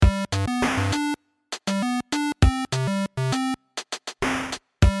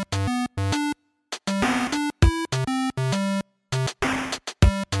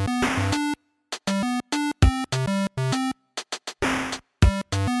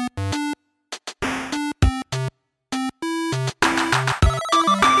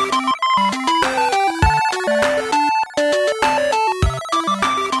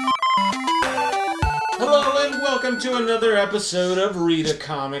episode of Read a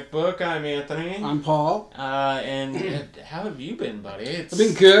Comic Book. I'm Anthony. I'm Paul. And how have you been, buddy? I've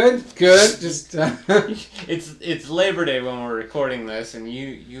been good. Just it's Labor Day when we're recording this, and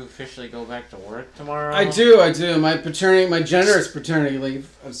you officially go back to work tomorrow. I do. My generous paternity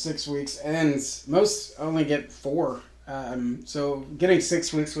leave of 6 weeks ends. Most only get 4. So getting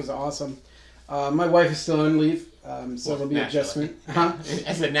 6 weeks was awesome. My wife is still on leave. So there'll be an adjustment. I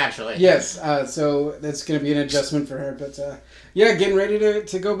said naturally. Yes, so that's going to be an adjustment for her. But yeah, getting ready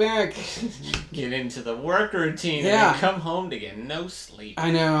to go back. Get into the work routine and then come home to get no sleep. I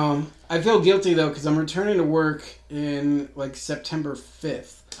know. I feel guilty, though, because I'm returning to work in, September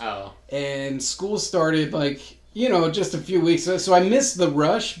 5th. Oh. And school started, just a few weeks. So I missed the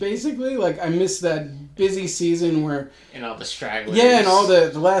rush, basically. I missed that busy season where... And all the stragglers. Yeah, and all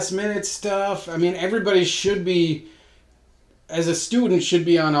the last-minute stuff. I mean, everybody should be... As a student, should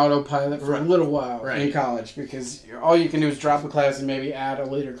be on autopilot for a little while in college. Because all you can do is drop a class and maybe add a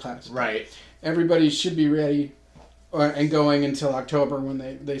later class. Right. Everybody should be ready and going until October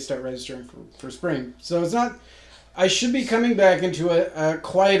when they start registering for spring. So it's not... I should be coming back into a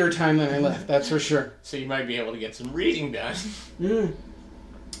quieter time than I left, that's for sure. So you might be able to get some reading done.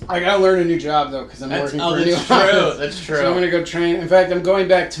 I gotta learn a new job, though, because I'm working for a new office. That's true. So I'm gonna go train. In fact, I'm going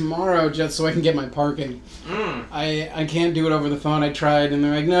back tomorrow just so I can get my parking. I can't do it over the phone. I tried, and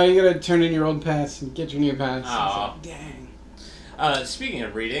they're like, no, you gotta turn in your old pass and get your new pass. Oh. Dang. Speaking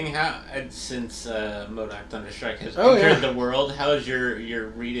of reading, since MODOK Thunderstrike has entered the world, how has your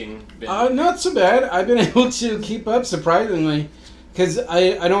reading been? Not so bad. I've been able to keep up, surprisingly, because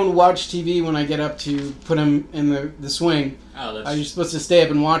I don't watch TV when I get up to put them in the swing. Oh, You're supposed to stay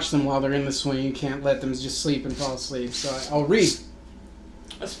up and watch them while they're in the swing. You can't let them just sleep and fall asleep. So I'll read.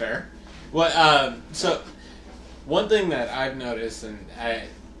 That's fair. Well, so one thing that I've noticed, and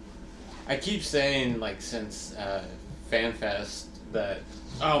I keep saying, since FanFest, that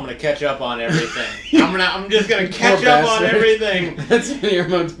I'm gonna catch up on everything. I'm just gonna catch up on everything. That's in your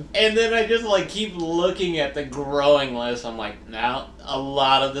mouth. And then I just keep looking at the growing list. I'm like, now a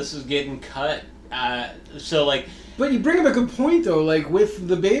lot of this is getting cut. But you bring up a good point, though. With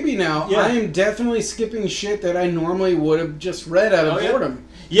the baby now, I am definitely skipping shit that I normally would have just read out of boredom.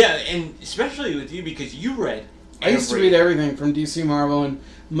 Yeah, and especially with you because you read. I used to read everything from DC, Marvel, and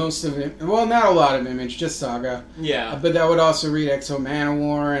most of it. Well, not a lot of Image, just Saga. Yeah. But I would also read X-O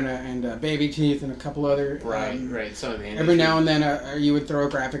Manowar and Baby Teeth and a couple other. Right. Some of the every now and then you would throw a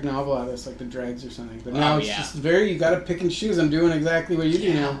graphic novel at us, like The Dregs or something. But now it's just you got to pick and choose. I'm doing exactly what you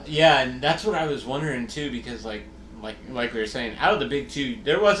do now. Yeah, and that's what I was wondering too, because like we were saying, out of the big two,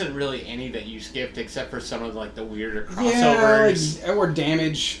 there wasn't really any that you skipped except for some of the weirder crossovers. Yeah, or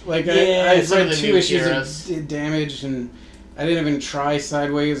Damage. I read 2 issues of Damage, and I didn't even try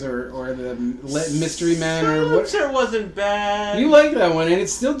Sideways or the Mystery Man or what. Silencer wasn't bad. You like that one, and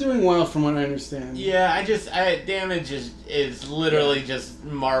it's still doing well from what I understand. Yeah, Damage is literally just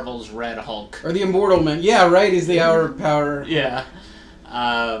Marvel's Red Hulk. Or the Immortal Man. Yeah, right. He's the Hour of Power. Yeah.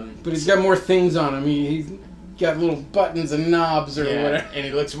 But he's got more things on him. He's got little buttons and knobs or whatever. And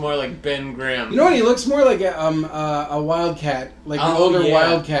he looks more like Ben Grimm. You know what? He looks more like a Wildcat, an older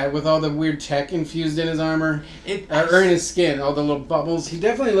Wildcat with all the weird tech infused in his armor or in his skin, all the little bubbles. He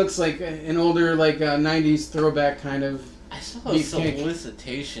definitely looks like an older, 90s throwback kind of. I saw a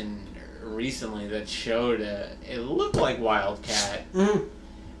solicitation recently that showed it looked like Wildcat. Mm-hmm.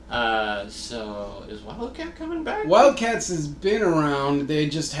 So is Wildcat coming back? Wildcats has been around. They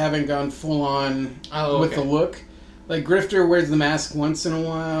just haven't gone full on with the look. Grifter wears the mask once in a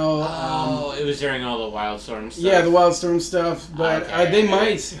while. It was during all the Wildstorm stuff. Yeah, the Wildstorm stuff. But they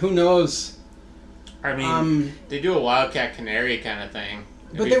might. Who knows? I mean, they do a Wildcat Canary kind of thing.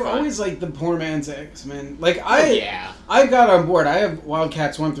 But they were always the poor man's X-Men. I got on board. I have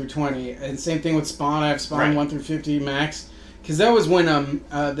Wildcats 1 through 20, and same thing with Spawn. I have Spawn 1 through 50 max. Because that was when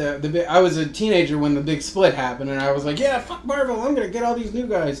I was a teenager when the big split happened, and I was like, yeah, fuck Marvel, I'm going to get all these new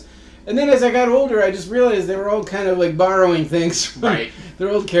guys. And then as I got older, I just realized they were all kind of borrowing things from their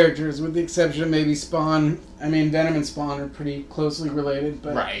old characters, with the exception of maybe Spawn. I mean, Venom and Spawn are pretty closely related,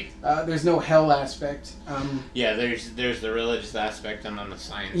 but there's no hell aspect. There's the religious aspect and then the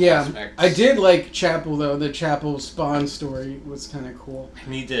science aspect. I did like Chapel, though. The Chapel Spawn story was kind of cool.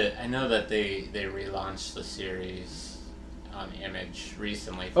 I know that they relaunched the series on Image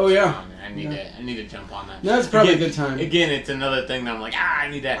recently. I need to jump on that. That's probably a good time. Again, it's another thing that I'm like, I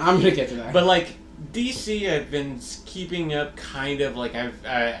need that. I'm gonna get to that. But DC, I've been keeping up kind of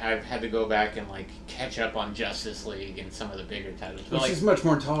I've had to go back and catch up on Justice League and some of the bigger titles. Which is much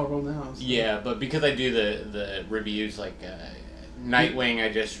more tolerable now. So. Yeah, but because I do the reviews Nightwing,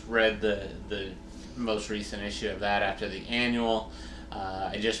 I just read the most recent issue of that after the annual.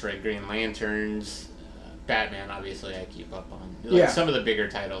 I just read Green Lanterns. Batman, obviously, I keep up on. Like, some of the bigger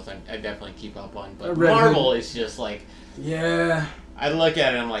titles I definitely keep up on. But Marvel is just like... Yeah. I look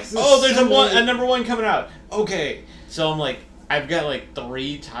at it and I'm like, oh, there's a number one coming out. Okay. So I'm like, I've got like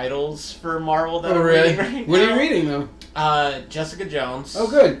 3 titles for Marvel that I'm reading right now. What are you reading, though? Jessica Jones. Oh,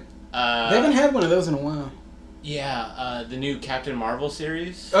 good. They haven't had one of those in a while. Yeah, the new Captain Marvel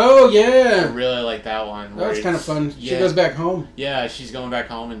series. Oh, yeah. I really like that one. That was kind of fun. She goes back home. Yeah, she's going back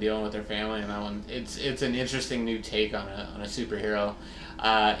home and dealing with her family, and that one, it's an interesting new take on a superhero.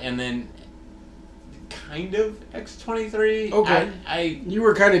 And then kind of X-23. Okay. You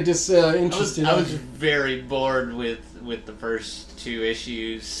were kind of disinterested. I was very bored with the first 2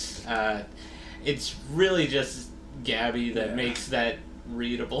 issues. It's really just Gabby that makes that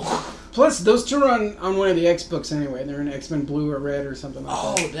readable. Plus, those 2 are on one of the X books anyway. They're in X-Men Blue or Red or something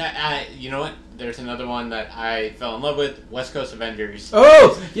like that. You know what? There's another one that I fell in love with, West Coast Avengers.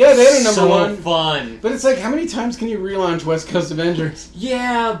 Oh, yeah, they had a number one. So fun. But it's like, how many times can you relaunch West Coast Avengers?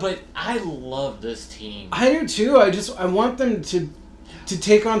 Yeah, but I love this team. I do too. I want them to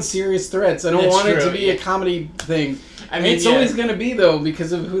take on serious threats. I don't want it to be a comedy thing. I mean, it's always going to be, though,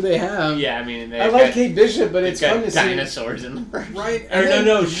 because of who they have. Yeah, I mean... I like Kate Bishop, but it's fun to see... dinosaurs in the first. Right.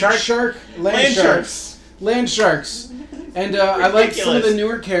 Land sharks. And I like some of the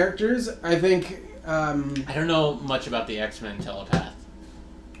newer characters. I think... I don't know much about the X-Men telepath.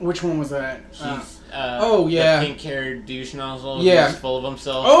 Which one was that? The pink-haired douche nozzle who's full of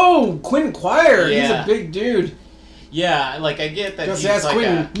himself. Oh, Quentin Quire. Yeah. He's a big dude. Yeah, like I get that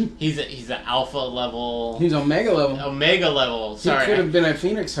he's an alpha level. He's omega level. Omega level. Sorry, he could have been a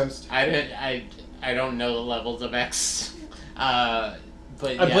Phoenix host. I don't know the levels of X. But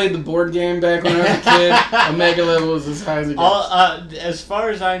I played the board game back when I was a kid. Omega level is as high as it gets. As far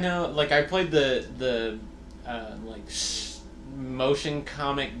as I know, like I played the motion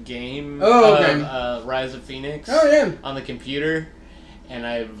comic game of Rise of Phoenix. Oh yeah. On the computer, and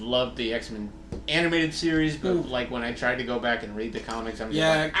I've loved the X-Men animated series, but like when I tried to go back and read the comics, I'm just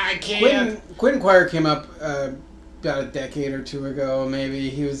like, I can't. Quentin Quire came up about a decade or 2 ago, maybe.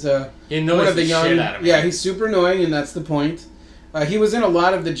 He was he annoys one of the young. Shit out of me. Yeah, he's super annoying, and that's the point. He was in a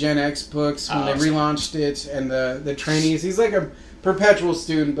lot of the Gen X books when they relaunched it, and the trainees. He's like a perpetual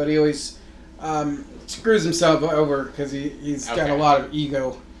student, but he always screws himself over because he's got a lot of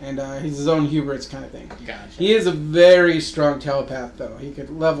ego. And he's his own hubris kind of thing. Gotcha. He is a very strong telepath, though. He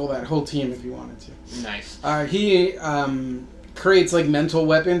could level that whole team if he wanted to. Nice. He creates, like, mental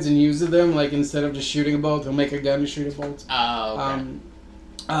weapons and uses them. Like, instead of just shooting a bolt, he'll make a gun to shoot a bolt. Oh,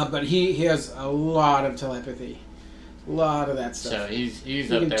 okay. But he has a lot of telepathy. A lot of that stuff. So he's he up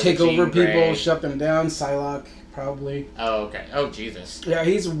there can take with over Jean people, Grey. shut them down. Psylocke, probably. Oh, okay. Oh, Jesus. Yeah,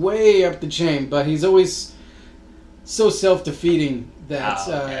 he's way up the chain, but he's always so self-defeating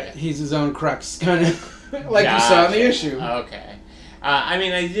that he's his own crux, kind of like you saw in the issue. Okay. I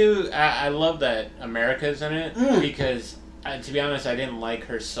mean, I love that America's in it because, to be honest, I didn't like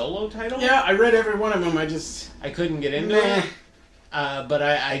her solo title. Yeah, I read every one of them. I couldn't get into it. But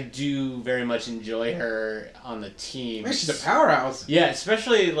I do very much enjoy her on the team. She's a powerhouse. Yeah,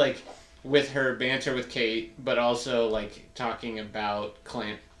 especially like with her banter with Kate, but also like talking about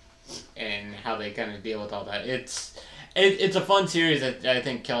Clint and how they kind of deal with all that. It's a fun series. I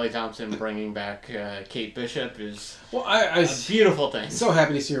think Kelly Thompson bringing back Kate Bishop is a beautiful thing. So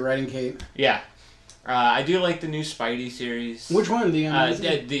happy to see her writing Kate. Yeah. I do like the new Spidey series. Which one? I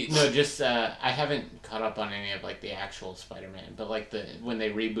haven't caught up on any of like the actual Spider-Man, but like when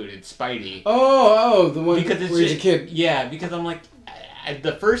they rebooted Spidey. Oh, the one where he's a kid. Yeah, because I'm like,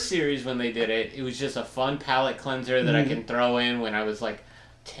 the first series when they did it, it was just a fun palate cleanser that I can throw in when I was like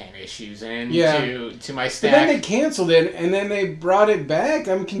 10 issues in to my stack. But then they canceled it, and then they brought it back.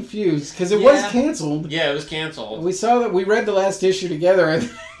 I'm confused, because it was canceled. Yeah, it was canceled. We read the last issue together, I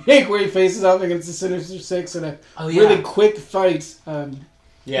think, where he faces off against the Sinister Six in a really quick fight with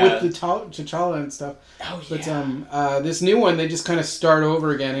the T'Challa and stuff. Oh, yeah. But this new one, they just kind of start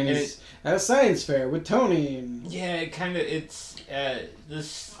over again, and he's at a science fair with Tony. And this...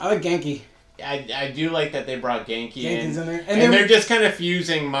 I like Genki. I do like that they brought Genki in there. And they're just kind of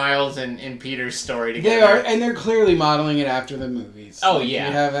fusing Miles and Peter's story together. They are, and they're clearly modeling it after the movies. Oh, like,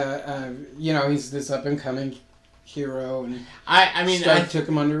 yeah. You have he's this up-and-coming hero, and I took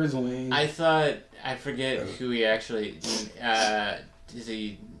him under his wing. I forget who he actually, I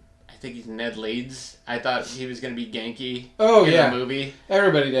think he's Ned Leeds. I thought he was going to be Genki in the movie.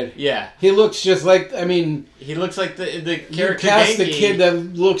 Everybody did. Yeah. He looks just like, he looks like the character you cast Genki. the kid that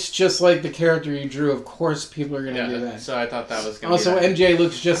looks just like the character you drew. Of course people are going to do that. So I thought that was going to be Also, MJ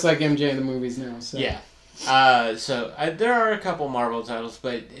looks just like MJ in the movies now. So. Yeah. There are a couple Marvel titles,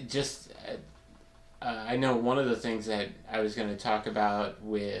 but it just... I know one of the things that I was going to talk about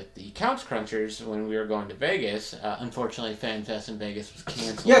with the Couch Crunchers when we were going to Vegas. Unfortunately, FanFest in Vegas was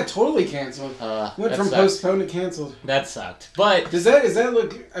canceled. Yeah, totally canceled. Went from postponed to canceled. That sucked. But does that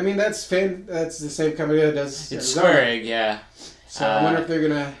look? I mean, that's the same company that does. It's Square Egg, yeah. So I wonder if they're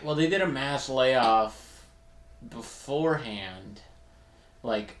gonna. Well, they did a mass layoff beforehand,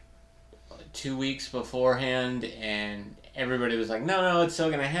 like 2 weeks beforehand, and everybody was like, no, it's still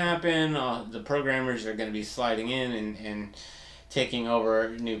going to happen. The programmers are going to be sliding in and taking over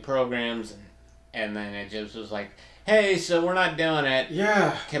new programs. And then it just was like, hey, so we're not doing it.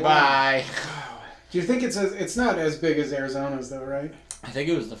 Yeah. Okay, bye. Wow. Do you think it's not as big as Arizona's, though, right? I think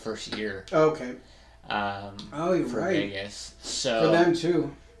it was the first year. Okay. You're for right. Vegas. So, for them,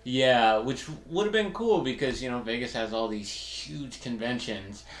 too. Yeah, which would have been cool because, Vegas has all these huge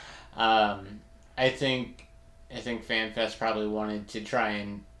conventions. I think FanFest probably wanted to try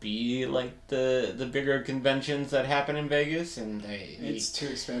and be like the bigger conventions that happen in Vegas, and it's too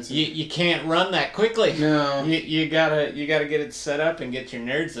expensive. You can't run that quickly. No, you gotta get it set up and get your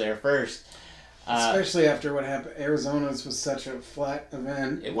nerds there first. Especially after what happened, Arizona's was such a flat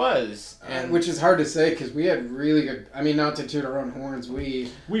event. It was, which is hard to say because we had really good. I mean, not to toot our own horns, we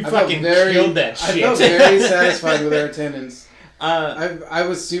fucking killed that shit. I felt very satisfied with our attendance. I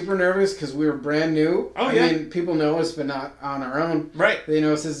was super nervous because we were brand new. Oh, yeah. I mean, people know us, but not on our own. Right. They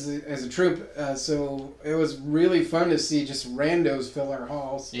know us as a troupe. So it was really fun to see just randos fill our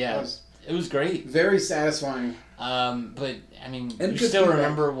halls. Yeah. It was great. Very satisfying. But, I mean, and you still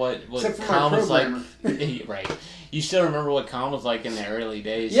remember what Colin was like. Right. You still remember what Colin was like in the early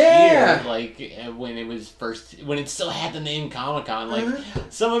days here. Like, when it still had the name Comic-Con. Like,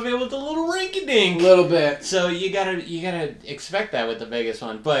 some of it was a little rinky-dink. A little bit. So you gotta expect that with the Vegas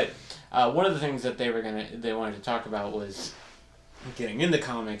one. But one of the things that they wanted to talk about was getting into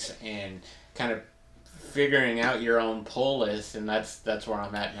comics and kind of figuring out your own pull list, and that's where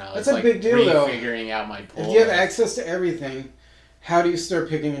I'm at now. That's a big deal, though. Figuring out my pull. If you have access to everything, how do you start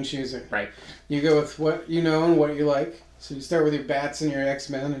picking and choosing? Right. You go with what you know and what you like. So you start with your Bats and your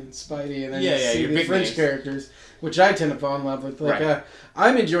X-Men and Spidey, and then you see the French characters, which I tend to fall in love with. Like,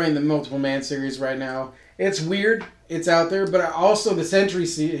 I'm enjoying the Multiple Man series right now. It's weird. It's out there, but also the Sentry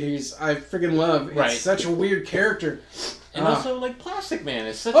series I freaking love. It's such a weird character. And also, like, Plastic Man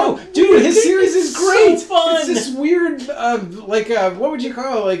is such dude, his series is great! So fun! It's this weird, what would you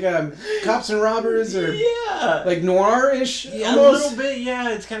call it? Like, Cops and Robbers, or... Yeah! Like, noir-ish, yeah, almost? A little bit,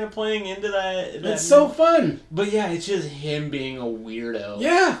 yeah. It's kind of playing into that. It's so fun! But yeah, it's just him being a weirdo.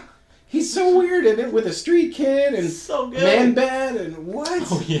 Yeah! He's so weird in it, with a street kid, and so good. Man-Bat, and what?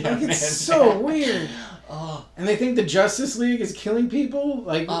 Oh, yeah, like, it's so weird. Oh. And they think the Justice League is killing people.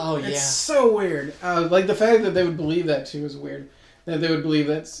 Like, it's so weird. Like the fact that they would believe that too is weird. That they would believe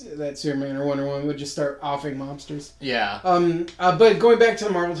that Superman or Wonder Woman would just start offing mobsters. Yeah. But going back to the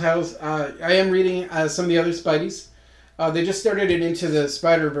Marvel titles, I am reading some of the other Spideys. They just started it into the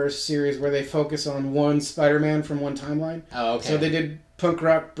Spider-Verse series where they focus on one Spider-Man from one timeline. Oh, okay. So they did punk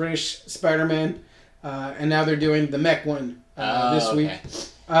rock British Spider-Man, and now they're doing the mech one this week.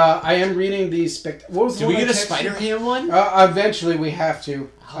 I am reading the Do we get a Spider-Ham one? Eventually, we have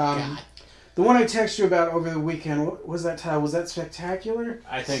to. Oh, God. The one I texted you about over the weekend, what was that title? Was that Spectacular?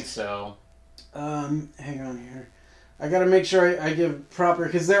 I think so. Hang on here. I gotta make sure I give proper...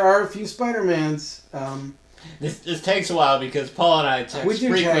 Because there are a few Spider-Mans. This takes a while because Paul and I text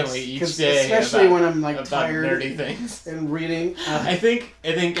frequently each day especially when I'm like tired nerdy things and reading. I think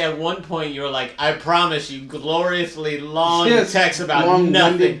at one point you were like, "I promise you, gloriously long text about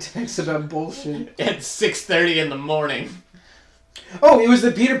nothing." Text about bullshit at 6:30 in the morning. Oh, it was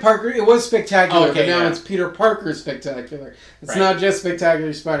the Peter Parker. It was Spectacular, okay, but now it's Peter Parker Spectacular. It's not just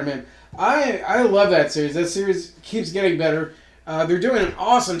Spectacular Spider-Man. I love that series. That series keeps getting better. They're doing an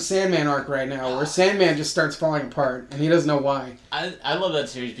awesome Sandman arc right now where Sandman just starts falling apart and he doesn't know why. I love that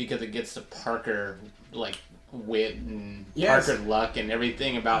series because it gets to Parker, like, wit and Parker luck and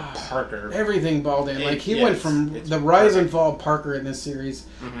everything about Parker. Everything balled in. Like, he went from the rise and fall of Parker in this series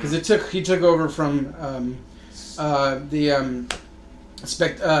because he took over from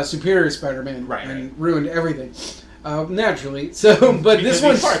Superior Spider-Man and ruined everything. Naturally. So, but because this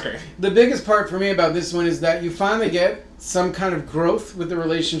one's Parker. The biggest part for me about this one is that you finally get some kind of growth with the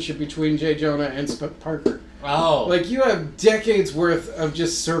relationship between J. Jonah and Parker. Oh. Like, you have decades worth of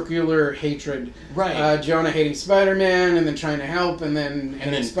just circular hatred. Right. Jonah hating Spider-Man and then trying to help and then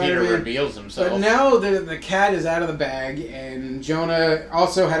Spider-Man. Peter reveals himself. But now the cat is out of the bag, and Jonah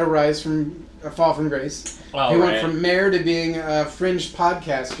also had a fall from grace. Oh, he went from mayor to being a fringe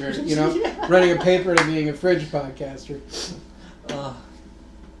podcaster, yeah. running a paper to being a fringe podcaster.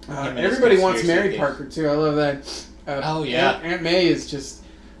 Everybody wants Mary Parker, too. I love that. Oh, yeah. Aunt May is just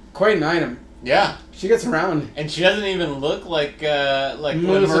quite an item. Yeah. She gets around. And she doesn't even look like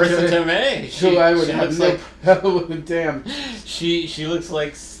Marissa Tomei. Who I would have no problem with. Damn. She looks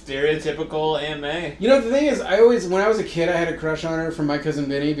like stereotypical Aunt May. You know, the thing is, when I was a kid, I had a crush on her from My Cousin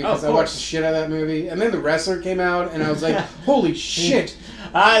Vinny because I watched the shit out of that movie. And then The Wrestler came out, and I was like, holy shit.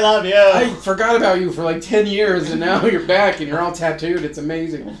 I love you. I forgot about you for like 10 years, and now you're back, and you're all tattooed. It's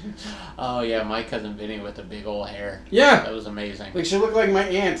amazing. Oh, yeah, My Cousin Vinny with the big old hair. Yeah. That was amazing. Like, she looked like my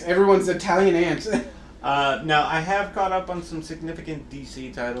aunt. Everyone's Italian aunt. Now, I have caught up on some significant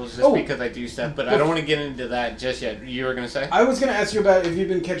DC titles just because I do stuff, but I don't want to get into that just yet. You were going to say? I was going to ask you about if you've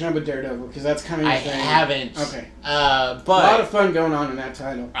been catching up with Daredevil, because that's kind of your thing. I haven't. Okay. But a lot of fun going on in that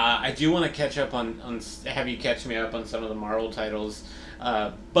title. I do want to catch up have you catch me up on some of the Marvel titles.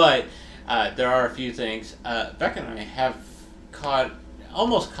 But there are a few things. Becca and I have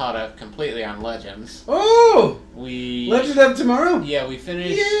almost caught up completely on Legends. Oh! Legend of Tomorrow? Yeah, we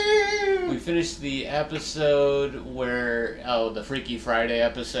finished. Yeah. We finished the episode the Freaky Friday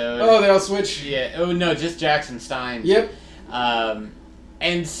episode. Oh, they all switch. Yeah. Oh no, just Jackson Stein. Yep.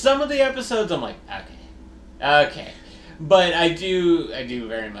 And some of the episodes, I'm like, okay. But I do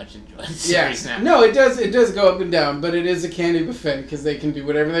very much enjoy the series now. No, it does go up and down, but it is a candy buffet because they can do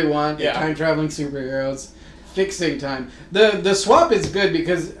whatever they want. Yeah. Time traveling superheroes, fixing time. The swap is good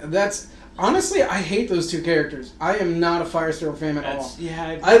because honestly, I hate those two characters. I am not a Firestorm fan at all.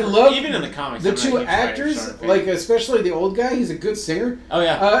 Yeah, I love even in the comics. The two actors, like especially the old guy. He's a good singer. Oh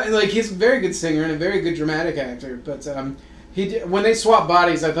yeah. He's a very good singer and a very good dramatic actor. But when they swap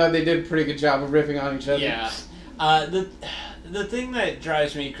bodies, I thought they did a pretty good job of riffing on each other. Yeah. The thing that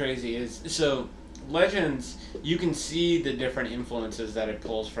drives me crazy is, so Legends, you can see the different influences that it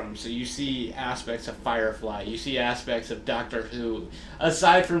pulls from. So you see aspects of Firefly, you see aspects of Doctor Who,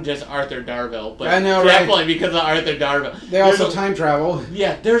 aside from just Arthur Darvill, but I know, definitely because of Arthur Darvill. They also time travel.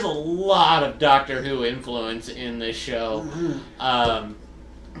 Yeah, there's a lot of Doctor Who influence in this show. Mm-hmm.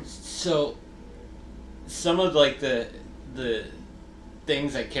 So some of the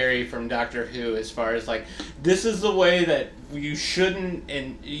things I carry from Doctor Who, as far as this is the way that you should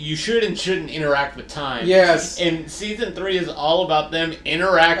and shouldn't interact with time. Yes. And season 3 is all about them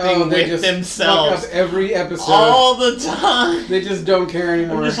interacting with themselves. Fuck up every episode all the time. They just don't care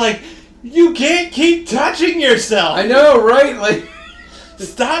anymore. I'm just like, you can't keep touching yourself. I know, right?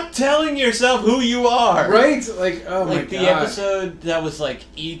 Stop telling yourself who you are. Right? My God. The episode that was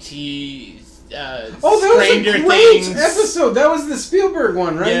E.T. That was a great episode. That was the Spielberg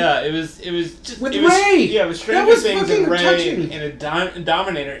one, right? Yeah, it was just with Ray. Yeah, it was Stranger Things and Ray and a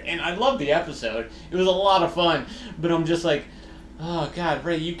Dominator, and I loved the episode. It was a lot of fun, but I'm just like, oh God,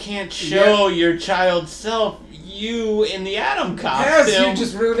 Ray, you can't show your child self you in the Atom costume. Yes, you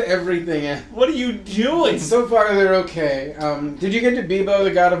just ruined everything. What are you doing? So far, they're okay. Did you get to Bebo,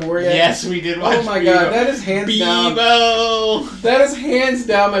 the God of War yet? Yes, we did watch Oh my Bebo. God, that is hands down. Bebo! That is hands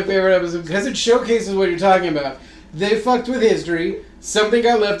down my favorite episode because it showcases what you're talking about. They fucked with history. Something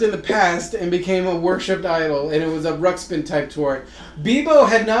got left in the past and became a worshipped idol, and it was a Ruxpin type tour. Bebo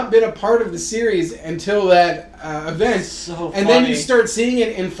had not been a part of the series until that event, so funny. And then you start seeing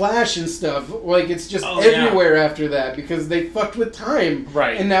it in Flash and stuff. It's just everywhere after that because they fucked with time,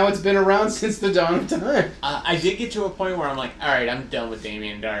 right? And now it's been around since the dawn of time. I did get to a point where I'm like, all right, I'm done with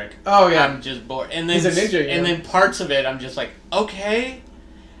Damien Dark. Oh yeah, I'm just bored. And then he's a ninja, and then parts of it, I'm just like, okay.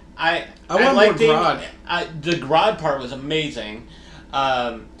 I want like more Grodd. The Grodd part was amazing.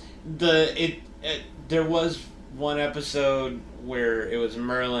 There was one episode where it was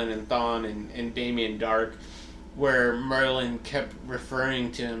Merlin and Thawne and Damien Dark, where Merlin kept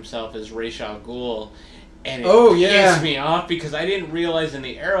referring to himself as Ra's al Ghul, and it pissed me off because I didn't realize in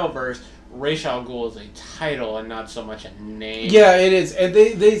the Arrowverse Ra's al Ghul is a title and not so much a name. Yeah, it is, and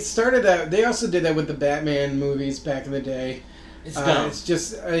they started that. They also did that with the Batman movies back in the day. It's dumb. It's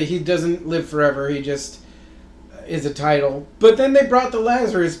just he doesn't live forever. He just is a title. But then they brought the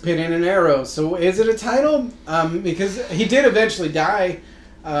Lazarus Pit in an Arrow. So is it a title? Because he did eventually die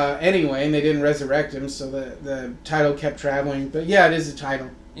anyway, and they didn't resurrect him, so the title kept traveling. But yeah, it is a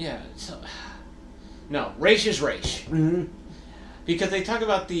title. Yeah. So no, Ra's is Ra's. Mm-hmm. Because they talk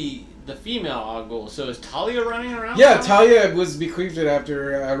about the female Al Ghul. So is Talia running around? Yeah, Talia was bequeathed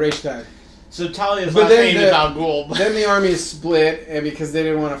after Ra's died. So Talia's not famous Al Ghul. Then the army split, and because they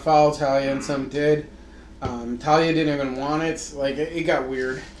didn't want to follow Talia, and some did. Talia didn't even want it. Like, it got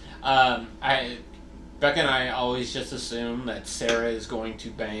weird. Becca and I always just assume that Sarah is going to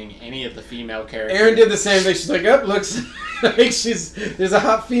bang any of the female characters. Erin did the same thing. She's like, looks like there's a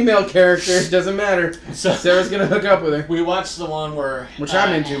hot female character. It doesn't matter. So Sarah's going to hook up with her. We watched the one where which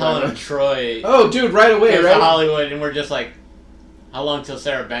I'm into, Helen of Troy. Oh, dude, right away, goes right? to Hollywood, and we're just like, how long till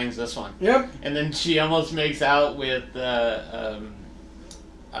Sarah bangs this one? Yep. And then she almost makes out with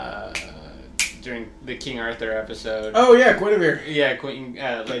during the King Arthur episode. Oh yeah, Guinevere. Yeah,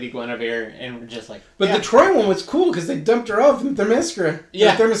 Lady Guinevere, and we're just like. But the Troy one was cool because they dumped her off in Themyscira.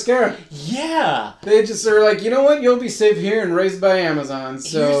 Yeah, Themyscira. Yeah. They just are like, you know what? You'll be safe here and raised by Amazon.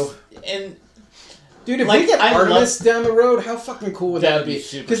 So. Dude, if we get Artemis down the road, how fucking cool would that be?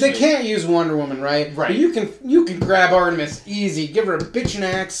 Because they can't use Wonder Woman, right? Right. But you can grab Artemis easy, give her a bitchin'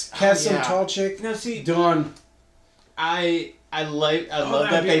 axe, cast some tall chick. Now see, done. I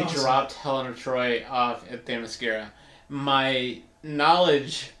love that they dropped Helen of Troy off at Themyscira. My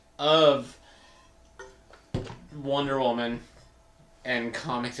knowledge of Wonder Woman and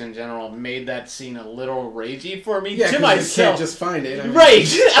comics in general made that scene a little ragey for me. Yeah, to myself. You can't just find it. I mean, right.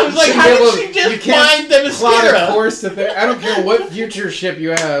 I was like, how did she just find Themyscira? Of course, I don't care what future ship you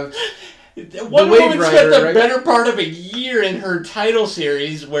have. Wonder Woman spent the better part of a year in her title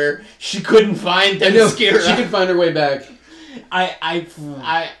series where she couldn't find Themyscira. She could find her way back.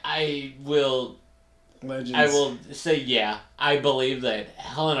 I will. Legends. I will say, yeah, I believe that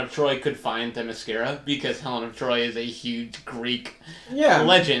Helen of Troy could find Themyscira because Helen of Troy is a huge Greek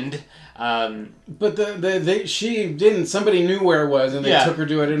legend. But she didn't. Somebody knew where it was, and they took her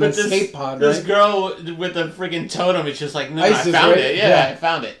to it in an escape pod. This girl with the friggin' totem is just like, no, Isis, I found it. Yeah, I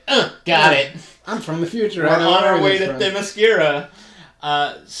found it. Got it. I'm from the future. We're on our way to Themyscira.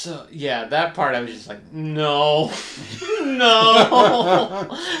 So yeah, that part I was just like, no.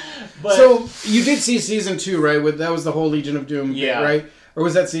 But, so you did see season 2, right? That was the whole Legion of Doom, right? Or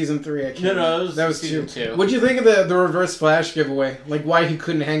was that season 3? I can't remember. That was season 2. What'd you think of the reverse Flash giveaway? Like why he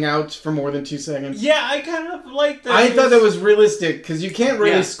couldn't hang out for more than 2 seconds? Yeah, I kind of liked that. I thought that was realistic because you can't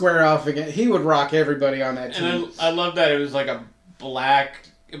really square off again. He would rock everybody on that team. And I love that it was like a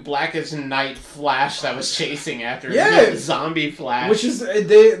blackest night Flash that was chasing after zombie Flash, which is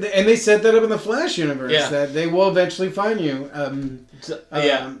they set that up in the Flash universe that they will eventually find you.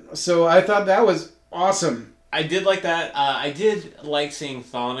 So I thought that was awesome. I did like that. I did like seeing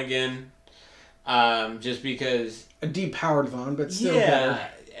Thawne again, just because a depowered Thawne, but still better.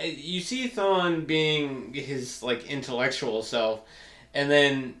 You see Thawne being his like intellectual self, and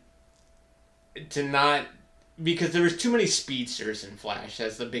then to not. Because there was too many speedsters in Flash.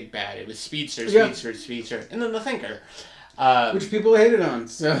 That's the big bad. It was speedster, and then the Thinker, which people hated on.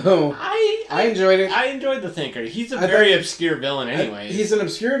 So I enjoyed it. I enjoyed the Thinker. He's a very obscure villain, anyway. He's an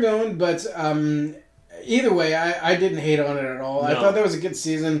obscure villain, but either way, I didn't hate on it at all. No. I thought that was a good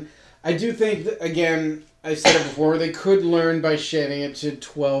season. I do think that, again, I said it before, they could learn by shaving it to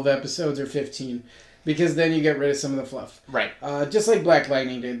 12 episodes or 15. Because then you get rid of some of the fluff. Right. Just like Black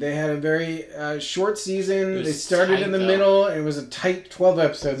Lightning did. They had a very short season. They started in the middle. And it was a tight 12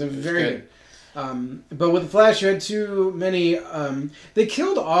 episodes. It was very good. But with The Flash, you had too many... they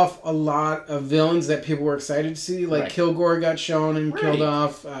killed off a lot of villains that people were excited to see. Like Kilgore got shown and killed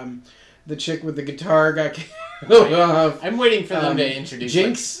off. The chick with the guitar got killed off. I'm waiting for them to introduce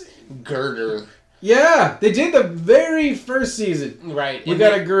Jinx. Like, Girder. Yeah, they did the very first season. Right. We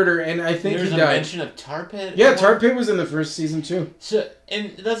got a Girder, and I think he died. There's a mention of Tar Pit. Yeah, Tar Pit was in the first season, too. So,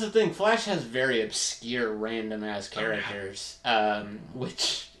 and that's the thing. Flash has very obscure, random-ass characters.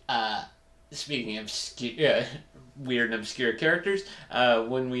 Which, speaking of weird and obscure characters,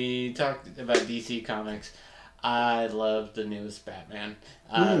 when we talked about DC Comics, I love the newest Batman.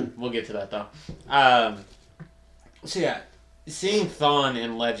 We'll get to that, though. So, yeah. Seeing Thawne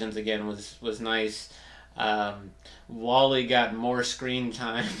in Legends again was nice. Wally got more screen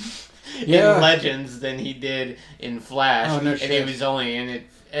time in Legends than he did in Flash. Oh, no shit. And he was only in it,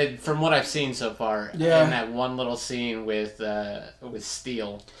 and from what I've seen so far, in that one little scene with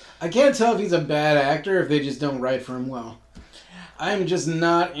Steel. I can't tell if he's a bad actor or if they just don't write for him well. I'm just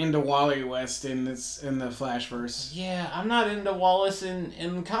not into Wally West in the Flashverse. Yeah, I'm not into Wallace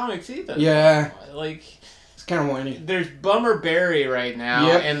in comics either. Yeah. Like... It's kind of whiny. There's Bummer Barry right now,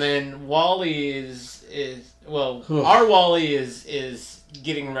 and then Wally is our Wally is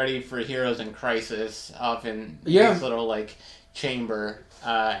getting ready for Heroes in Crisis off in this little like chamber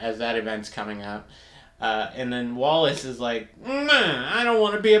as that event's coming up. And then Wallace is like, I don't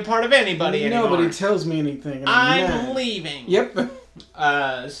want to be a part of anybody anymore. Nobody tells me anything. I'm leaving. Yep.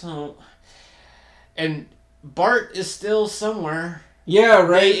 So and Bart is still somewhere. Yeah,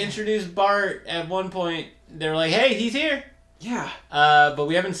 right. They introduced Bart at one point. They're like, hey, he's here. Yeah. But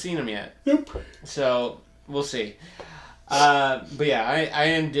we haven't seen him yet. Nope. So, we'll see. But yeah, I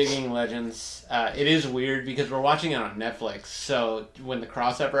am digging Legends. It is weird because we're watching it on Netflix. So, when the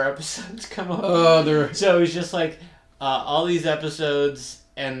crossover episodes come up. So, it's just like all these episodes,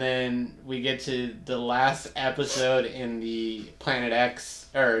 and then we get to the last episode in the Planet X,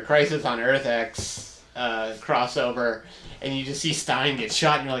 or Crisis on Earth X crossover. And you just see Stein get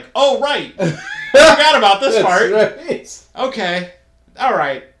shot, and you're like, oh, right. I forgot about this part. Right. Okay. All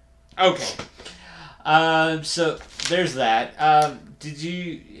right. Okay. So there's that. Did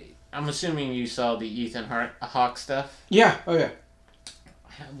you? I'm assuming you saw the Ethan Hawke stuff. Yeah. Oh yeah.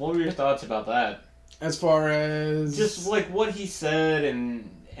 What were your thoughts about that? As far as just like what he said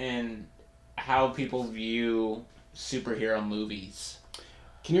and how people view superhero movies.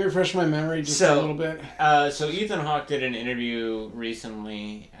 Can you refresh my memory just a little bit? So Ethan Hawke did an interview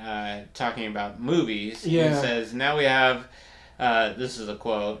recently talking about movies. Yeah. He says, now we have, this is a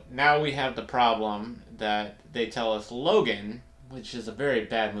quote, now we have the problem that they tell us Logan, which is a very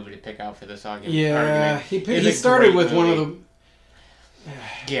bad movie to pick out for this argument. Yeah, he started with one of the...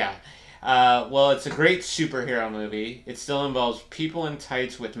 Yeah. Well, it's a great superhero movie. It still involves people in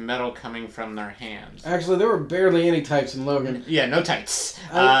tights with metal coming from their hands. Actually, there were barely any tights in Logan. Yeah, no tights.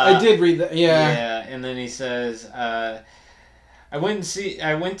 I did read that. Yeah. Yeah, and then he says, I went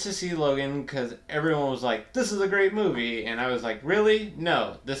to see Logan because everyone was like, this is a great movie. And I was like, really?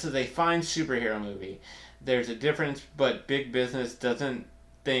 No, this is a fine superhero movie. There's a difference, but big business doesn't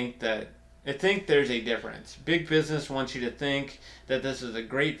think that... I think there's a difference. Big business wants you to think that this is a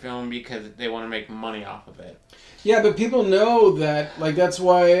great film because they want to make money off of it. Yeah, but people know that, like, that's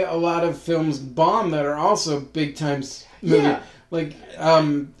why a lot of films bomb that are also big time movies. Yeah. Like,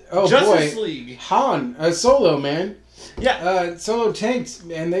 Justice League. Han, Solo, man. Yeah. Solo tanked,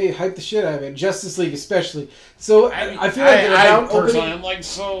 and they hyped the shit out of it. Justice League especially. So, I feel like I personally am like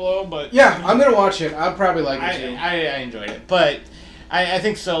Solo, but... Yeah, I'm going to watch it. I'll probably like it, too. I enjoyed it, but... I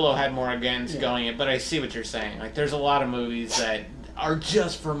think Solo had more against going it, but I see what you're saying. Like, there's a lot of movies that are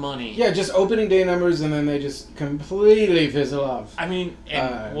just for money. Yeah, just opening day numbers, and then they just completely fizzle off. I mean,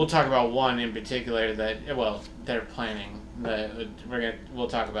 and we'll talk about one in particular that, well, they're planning. We'll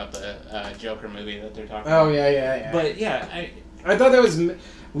talk about the Joker movie that they're talking about. Oh, yeah. But, yeah, I thought that was a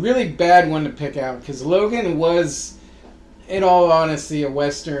really bad one to pick out, because Logan was... in all honesty, a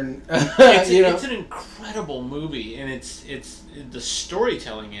Western. It's an incredible movie, and it's the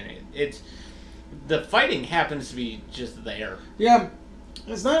storytelling in it. It's the fighting happens to be just there. Yeah,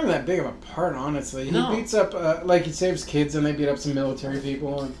 it's not even that big of a part, honestly. No. He beats up, he saves kids, and they beat up some military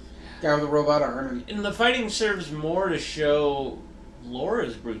people, and guy with a robot arm. And the fighting serves more to show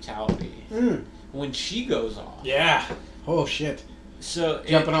Laura's brutality when she goes off. Yeah. Oh shit. So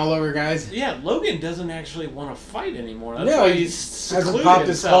jumping all over guys. Yeah, Logan doesn't actually want to fight anymore. That's why he's hasn't popped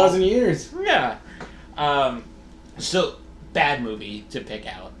his claws in years. Yeah. So bad movie to pick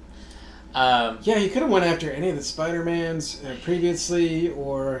out. Yeah, he could have went after any of the Spider-Mans previously,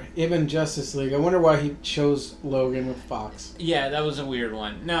 or even Justice League. I wonder why he chose Logan with Fox. Yeah, that was a weird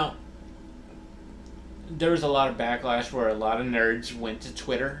one. Now, there was a lot of backlash where a lot of nerds went to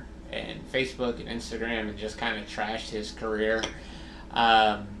Twitter and Facebook and Instagram and just kind of trashed his career.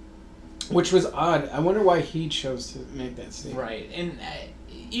 Which was odd. I wonder why he chose to make that statement. Right, and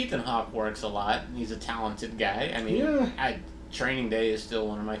Ethan Hawke works a lot. He's a talented guy. I mean, Training Day is still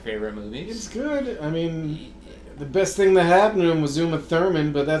one of my favorite movies. It's good. I mean, the best thing that happened to him was Uma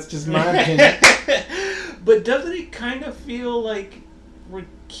Thurman, but that's just my opinion. But doesn't it kind of feel like we're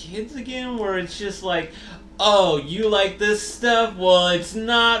kids again, where it's just like, oh, you like this stuff? Well, it's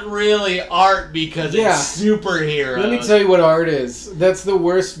not really art because it's superheroes. Let me tell you what art is. That's the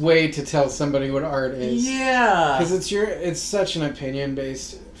worst way to tell somebody what art is. Yeah. Because it's such an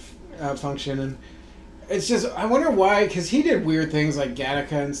opinion-based function. And it's just, I wonder why, because he did weird things like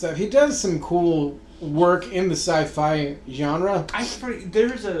Gattaca and stuff. He does some cool work in the sci-fi genre.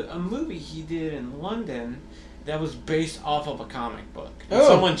 There's a movie he did in London that was based off of a comic book. And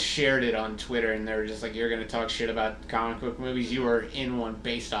someone shared it on Twitter, and they were just like, you're going to talk shit about comic book movies? You were in one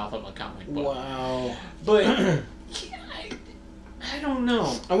based off of a comic book. Wow. But, I don't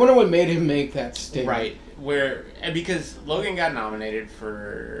know. I wonder what made him make that statement. Right. Because Logan got nominated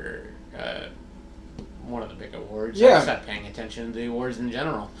for one of the big awards. Yeah. I stopped paying attention to the awards in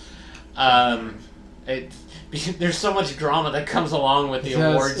general. There's so much drama that comes along with the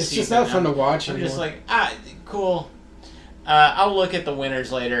awards season. It's just not fun to watch anymore. I'm just like, cool. I'll look at the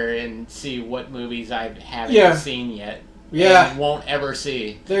winners later and see what movies I haven't seen yet. Yeah. And won't ever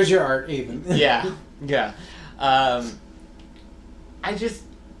see. There's your art, even. Yeah. Yeah. I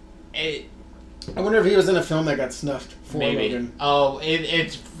wonder if he was in a film that got snuffed for maybe. Logan. Oh,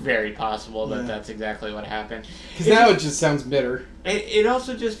 it's very possible that that's exactly what happened. Because now it just sounds bitter. It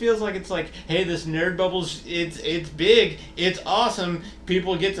also just feels like it's like, hey, this nerd bubble's it's big, it's awesome.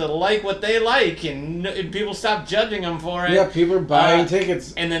 People get to like what they like, and people stop judging them for it. Yeah, people are buying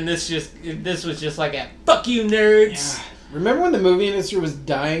tickets. And then this was just like a fuck you nerds. Yeah. Remember when the movie industry was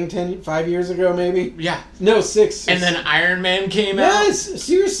dying 5 years ago, maybe? Yeah. No, 6. And then Iron Man came out. Yes,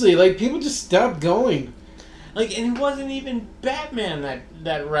 seriously. Like, people just stopped going. Like, and it wasn't even Batman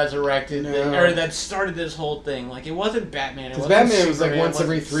that resurrected or that started this whole thing. Like, it wasn't Batman. Because Batman was like once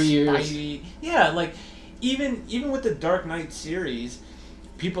every 3 years. Spidey. Yeah, like, even with the Dark Knight series,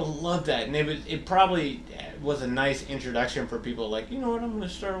 people loved that. And it probably was a nice introduction for people like, you know what, I'm going to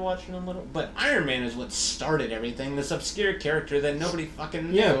start watching a little. But Iron Man is what started everything. This obscure character that nobody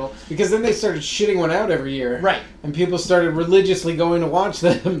fucking knew. Yeah, because then they started shitting one out every year. Right. And people started religiously going to watch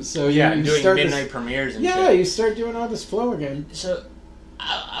them. So you doing start midnight premieres and shit. Yeah, you start doing all this flow again. So,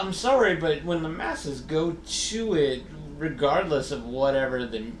 I'm sorry, but when the masses go to it, regardless of whatever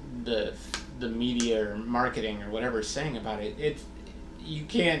the media or marketing or whatever is saying about it, you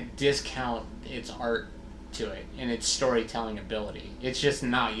can't discount its art to it and its storytelling ability. It's just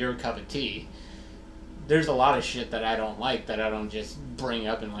not your cup of tea. There's a lot of shit that I don't like that I don't just bring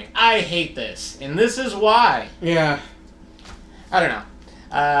up and like, I hate this, and this is why. Yeah. I don't know.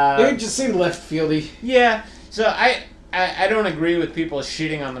 It just seemed left fieldy. Yeah. So I don't agree with people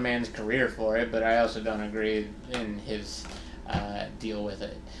shitting on the man's career for it, but I also don't agree in his deal with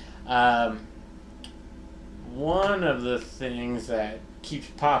it. One of the things that keeps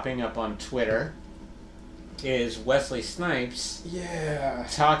popping up on Twitter is Wesley Snipes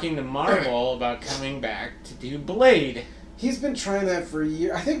talking to Marvel about coming back to do Blade. He's been trying that for a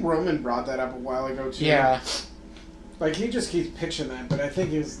year. I think Roman brought that up a while ago, too. Yeah. Like, he just keeps pitching that, but I think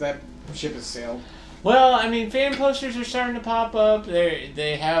that ship has sailed. Well, I mean, fan posters are starting to pop up.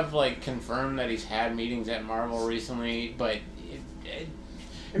 They have, like, confirmed that he's had meetings at Marvel recently, but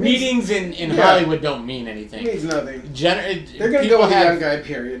meetings in Hollywood don't mean anything. It means nothing. They're going to go with a young guy,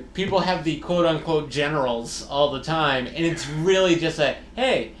 period. People have the quote-unquote generals all the time, and it's really just a,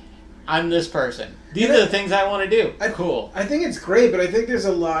 hey, I'm this person. These are the things I want to do. Cool. I think it's great, but I think there's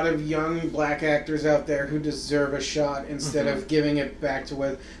a lot of young black actors out there who deserve a shot instead of giving it back to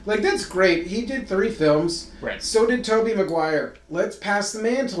Wes. Like, that's great. He did 3 films. Right. So did Tobey Maguire. Let's pass the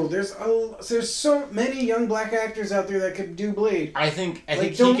mantle. There's so many young black actors out there that could do Blade. I think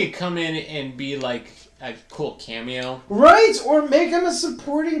he could come in and be like a cool cameo. Right, or make him a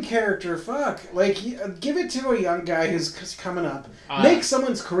supporting character. Fuck. Like, give it to a young guy who's coming up. Make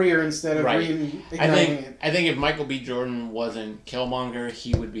someone's career instead of reigniting it. I think if Michael B. Jordan wasn't Killmonger,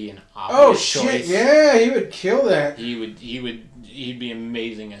 he would be an obvious choice. Yeah, he would kill that. He'd be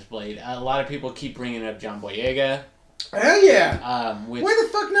amazing as Blade. A lot of people keep bringing up John Boyega. Hell yeah. Why the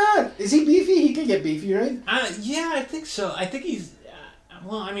fuck not? Is he beefy? He could get beefy, right? Yeah, I think so. I think he's...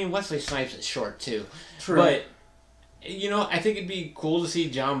 well, I mean, Wesley Snipes is short, too. True. But, I think it'd be cool to see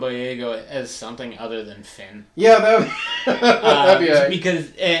John Boyega as something other than Finn. Yeah, that'd be right.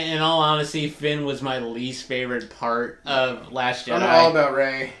 Because, in all honesty, Finn was my least favorite part of Last Jedi. I'm all about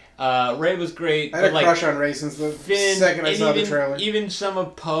Rey. Rey was great. I had a crush on Rey since the second I saw the trailer. Even some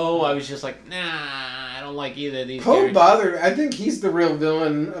of Poe, I was just like, nah, I don't like either of these Poe bothered. I think he's the real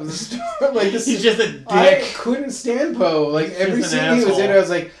villain of the story. Like, he's just a dick. I couldn't stand Poe. Like, every scene he was in, I was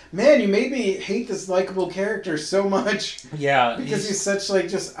like, man, you made me hate this likable character so much. Yeah. Because he's such, like,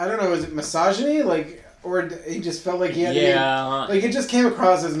 just, I don't know, is it misogyny? Like... Or he just felt like he had to be... Like, it just came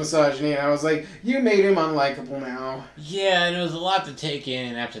across as misogyny, and I was like, you made him unlikable now. Yeah, and it was a lot to take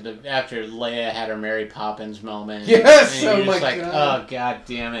in after Leia had her Mary Poppins moment. Yes! And you're just like, God. Oh, God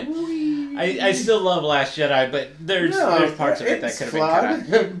damn it. I still love Last Jedi, but there's parts of it that could have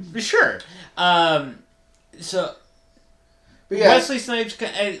been cut out. Sure. So, Wesley Snipes...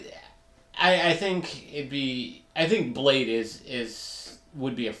 I think it'd be... I think Blade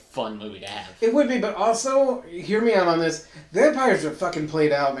would be a fun movie to have. It would be, but also, hear me out on this, vampires are fucking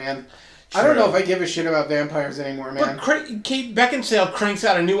played out, man. True. I don't know if I give a shit about vampires anymore, man. But Kate Beckinsale cranks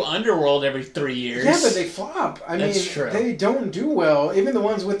out a new Underworld every 3 years. Yeah, but they flop. They don't do well. Even the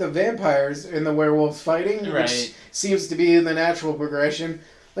ones with the vampires and the werewolves fighting, which seems to be the natural progression.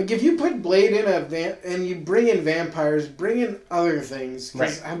 Like, if you put Blade in and you bring in vampires, bring in other things.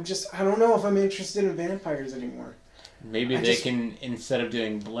 Because I don't know if I'm interested in vampires anymore. Maybe can, instead of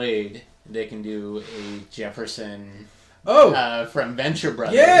doing Blade, they can do a Jefferson from Venture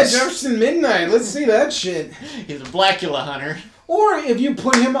Brothers. Yeah, Jefferson Midnight. Let's see that shit. He's a Blackula hunter. Or if you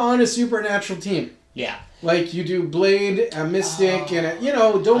put him on a supernatural team. Yeah. Like, you do Blade, a Mystic, and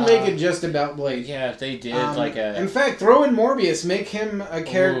don't make it just about Blade. Yeah, if they did, In fact, throw in Morbius. Make him a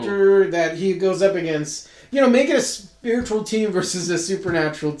character that he goes up against. Make it a spiritual team versus a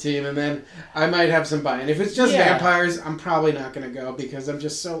supernatural team, and then I might have some buy-in. If it's just vampires, I'm probably not going to go, because I'm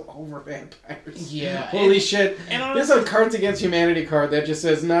just so over vampires. Yeah. Holy shit. There's a Cards Against Humanity card that just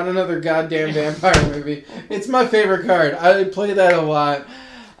says, not another goddamn vampire movie. It's my favorite card. I play that a lot.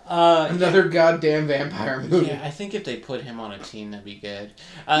 Another goddamn vampire movie. Yeah, I think if they put him on a team, that'd be good.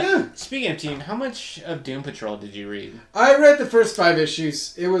 Speaking of team, how much of Doom Patrol did you read? I read the first 5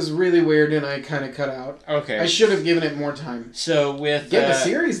 issues. It was really weird, and I kind of cut out. Okay. I should have given it more time. So with... Get the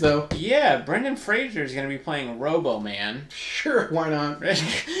series, though. Yeah, Brendan Fraser is going to be playing Robo-Man. Sure, why not? What's the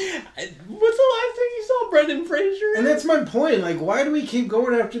last thing you saw Brendan Fraser in? And that's my point. Like, why do we keep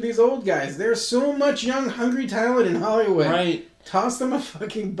going after these old guys? There's so much young, hungry talent in Hollywood. Right. Toss them a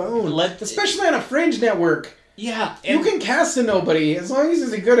fucking bone. Especially on a fringe network. Yeah. You can cast a nobody. As long as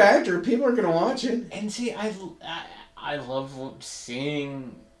he's a good actor, people are going to watch it. And see, I love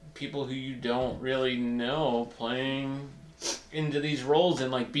seeing people who you don't really know playing into these roles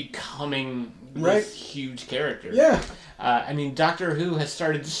and, like, becoming this huge character. Yeah. Doctor Who has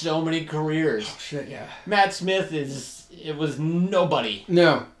started so many careers. Oh, shit, yeah. Matt Smith it was nobody.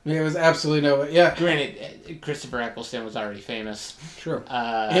 No, it was absolutely nobody. Yeah. Granted, Christopher Eccleston was already famous. Sure.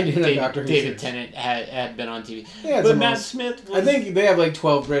 David Tennant had been on TV. Yeah, but Matt Smith was... I think they have like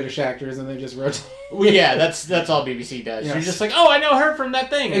 12 British actors and they just rotate. Well, yeah, that's all BBC does. Yes. You're just like, I know her from that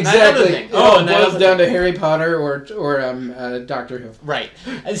thing. Exactly. That other thing. And that boils down to Harry Potter or Doctor Who. Right.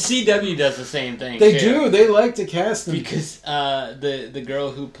 And CW does the same thing. They do. They like to cast them. Because the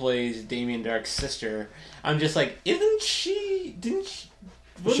girl who plays Damien Dark's sister, I'm just like,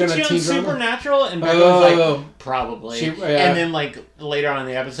 wasn't she on Supernatural? And Becca was like, probably. And then, like, later on in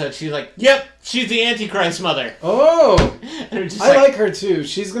the episode, she's like, yep, she's the Antichrist mother. Oh! I like her, too.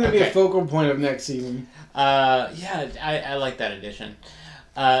 She's going to be a focal point of next season. I like that addition.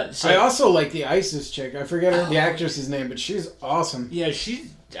 I also like the ISIS chick. I forget the actress's name, but she's awesome. Yeah,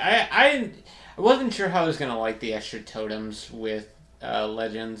 I wasn't sure how I was going to like the extra totems with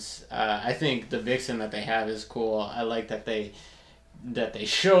Legends. I think the Vixen that they have is cool. I like that they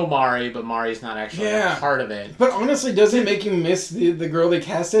show Mari, but Mari's not actually a part of it. But honestly, does it make you miss the girl they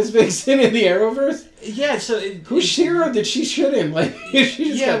cast as Vixen in the Arrowverse? Yeah, so... Whose hero did she shit in? Like,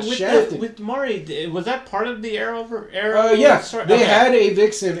 she just got shafted. With Mari, was that part of the Arrow? They had a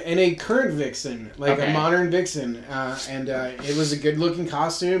Vixen and a current Vixen, like a modern Vixen. And it was a good-looking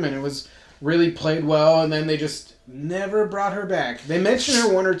costume, and it was really played well, and then they just never brought her back. They mentioned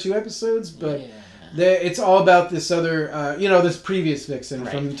her 1 or 2 episodes, but... Yeah. It's all about this other, this previous Vixen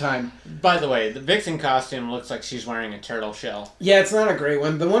from the time. By the way, the Vixen costume looks like she's wearing a turtle shell. Yeah, it's not a great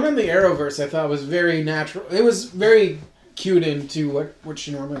one. The one in the Arrowverse I thought was very natural. It was very cued into what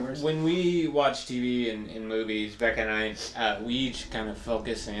she normally wears. When we watch TV and movies, Becca and I, we each kind of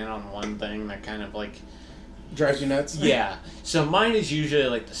focus in on one thing that kind of like... drives you nuts? Yeah. So mine is usually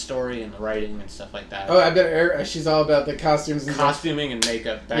like the story and the writing and stuff like that. Oh, I bet she's all about the costumes and costuming and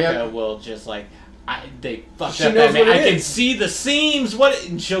makeup. Becca will just like... they fucked up that man. I can see the seams.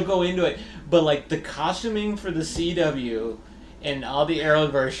 And she'll go into it. But like the costuming for the CW and all the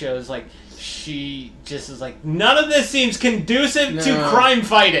Arrowverse shows, like she just is like, none of this seems conducive to crime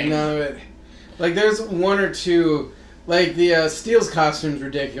fighting. None of it. Like there's 1 or 2. Like the Steele's costume's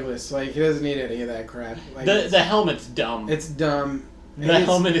ridiculous. Like he doesn't need any of that crap. Like, the helmet's dumb. It's dumb. The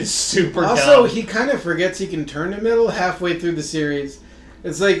helmet is super dumb. Also, he kind of forgets he can turn to metal halfway through the series.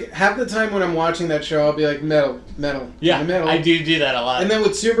 It's like, half the time when I'm watching that show, I'll be like, metal. Yeah, metal. I do that a lot. And then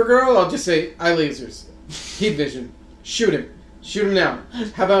with Supergirl, I'll just say, eye lasers. Heat vision. Shoot him. Shoot him now.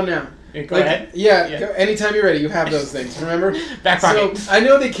 How about now? Go ahead. Yeah, go, anytime you're ready, you have those things, remember? Back pocket. So, I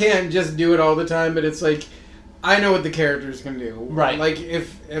know they can't just do it all the time, but it's like, I know what the characters can do. Right. Like,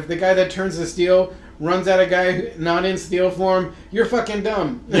 if the guy that turns to steel runs at a guy not in steel form, you're fucking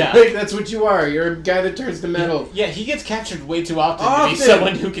dumb. Yeah. Like, that's what you are. You're a guy that turns to metal. Yeah, he gets captured way too often to be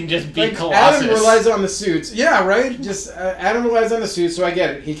someone who can just be Colossus. Adam relies on the suits. Yeah, right? Just, Adam relies on the suits, so I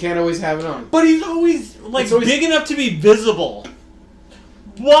get it. He can't always have it on. But he's always, big enough to be visible.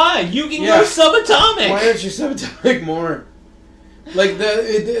 Why? You can go subatomic. Why aren't you subatomic more? Like,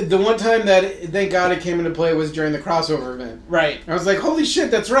 the one time that, thank God it came into play was during the crossover event. Right. I was like, holy shit,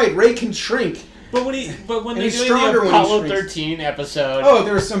 that's right. Ray can shrink. But when they're doing the Apollo 13 episode... Oh,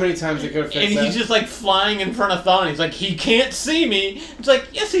 there were so many times they could have fixed that. And he's just, like, flying in front of Thawne. He's like, he can't see me. It's like,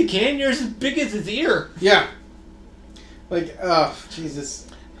 yes, he can. You're as big as his ear. Yeah. Like, oh, Jesus.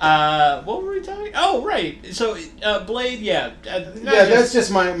 What were we talking? Oh, right. So, Blade, yeah. That's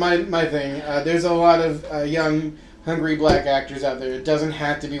just my thing. There's a lot of young, hungry black actors out there. It doesn't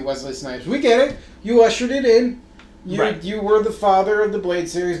have to be Wesley Snipes. We get it. You ushered it in. You were the father of the Blade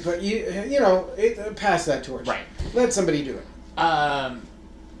series, but pass that torch. Right. Let somebody do it.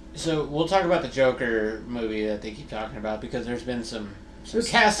 So we'll talk about the Joker movie that they keep talking about because there's been some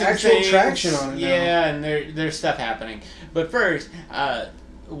casting actual traction on it now. Yeah, and there's stuff happening. But first,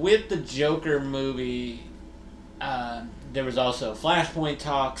 with the Joker movie, there was also Flashpoint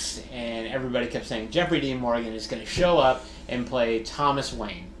talks, and everybody kept saying Jeffrey Dean Morgan is going to show up and play Thomas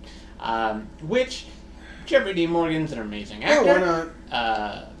Wayne, which Jeffrey Dean Morgan's an amazing actor. Yeah,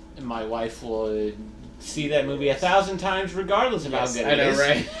 why not? My wife would see that movie 1,000 times regardless of how good it is.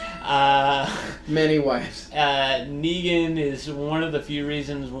 I know, right? Many wives. Negan is one of the few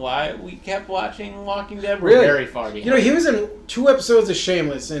reasons why we kept watching Walking Dead. We're very far behind. He was in 2 episodes of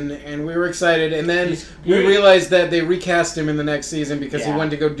Shameless, and we were excited, and then we realized that they recast him in the next season because he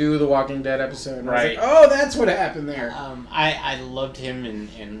went to go do the Walking Dead episode. And I was like, oh, that's what happened there. I loved him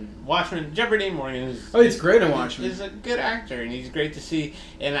in Watchmen. Jeffrey Dean Morgan is... Oh, he's great in Watchmen. He's a good actor, and he's great to see,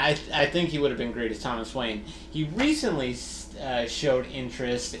 and I think he would have been great as Thomas Wayne. He recently showed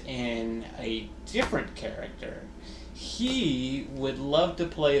interest in a different character. He would love to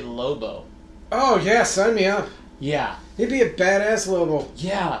play Lobo. Oh, yeah, sign me up. Yeah. He'd be a badass Lobo.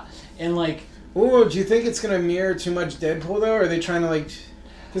 Yeah, and like... Oh, do you think it's going to mirror too much Deadpool, though? Or are they trying to, like...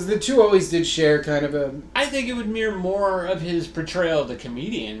 Because the two always did share kind of a... I think it would mirror more of his portrayal of the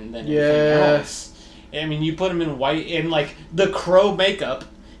comedian than anything else. I mean, you put him in white, in, like, the Crow makeup,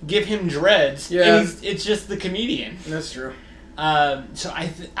 give him dreads, and it's just the comedian. That's true. So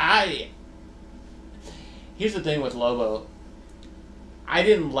here's the thing with Lobo. I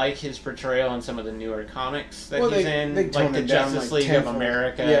didn't like his portrayal in some of the newer comics that he's in, like the Justice League of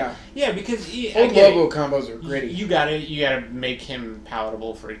America. Yeah, because old Lobo combos are gritty. You gotta make him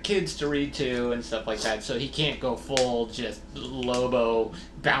palatable for kids to read to and stuff like that. So he can't go full just Lobo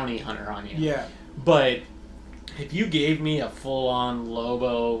bounty hunter on you. Yeah, but if you gave me a full-on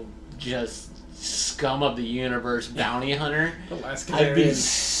Lobo, just scum of the universe bounty hunter, I'd be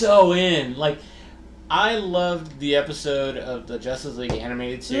so in. Like, I loved the episode of the Justice League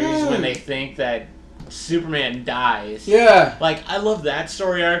animated series when they think that Superman dies. Yeah. Like, I love that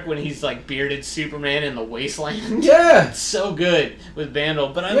story arc when he's, like, bearded Superman in the wasteland. Yeah. It's so good with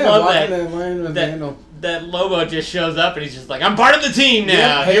Vandal. But I love that that Lobo just shows up and he's just like, I'm part of the team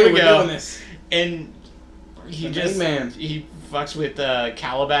now. Yep, Here we go. Doing this. And he he fucks with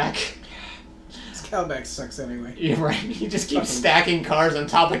Calabac. Calabac sucks anyway. Yeah, right. He just keeps stacking cars on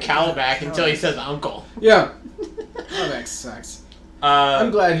top of Calabac until he says uncle. Yeah. Calabac sucks. I'm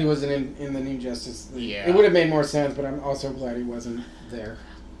glad he wasn't in the new Justice League. Yeah. It would have made more sense, but I'm also glad he wasn't there.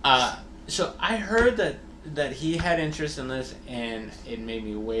 So I heard that he had interest in this, and it made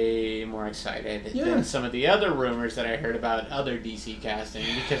me way more excited than some of the other rumors that I heard about other DC casting,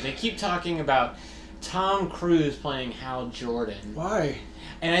 because they keep talking about Tom Cruise playing Hal Jordan. Why?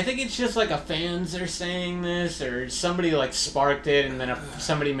 And I think it's just like fans are saying this, or somebody like sparked it, and then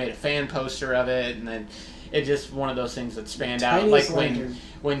somebody made a fan poster of it, and then it's just one of those things that spanned out. Like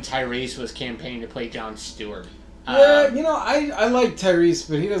when Tyrese was campaigning to play Jon Stewart. Yeah, I like Tyrese,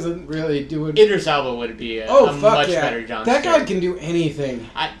 but he doesn't really do it. Idris Elba would be a much better Jon Stewart. That guy can do anything.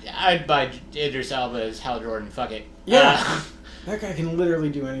 I'd buy Idris Elba as Hal Jordan. Fuck it. Yeah. That guy can literally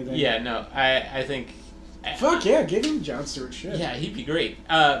do anything. Yeah, no, I think... Fuck yeah, give him Jon Stewart shit. Yeah, he'd be great.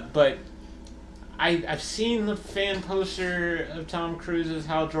 But I've seen the fan poster of Tom Cruise as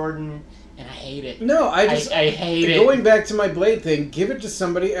Hal Jordan, and I hate it. No, I hate it. Going back to my Blade thing, give it to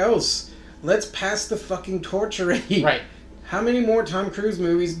somebody else. Let's pass the fucking torch already. Right. How many more Tom Cruise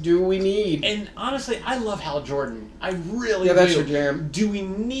movies do we need? And honestly, I love Hal Jordan. I really do. Yeah, that's your jam. Do we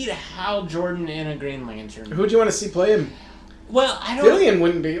need a Hal Jordan in a Green Lantern? Who do you want to see play him? Well, I don't... Fillion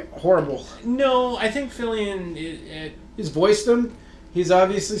wouldn't be horrible. No, I think Fillion... He's voiced him. He's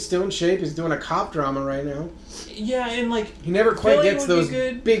obviously still in shape. He's doing a cop drama right now. Yeah, and like... He never quite gets those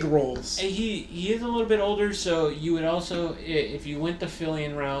big roles. He is a little bit older, so you would also... If you went the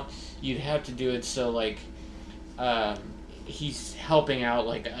Fillion route, you'd have to do it so, like... he's helping out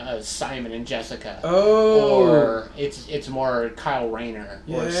like Simon and Jessica. Oh, or it's more Kyle Rayner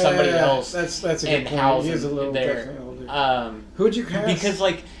or somebody else. That's a good point. He is a little there. Older. Who'd you cast? Because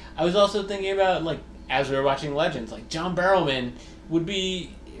like I was also thinking about like as we were watching Legends, like John Barrowman would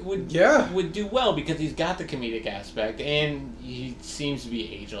do well because he's got the comedic aspect and he seems to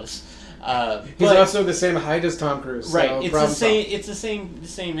be ageless. He's also the same height as Tom Cruise. So right. It's the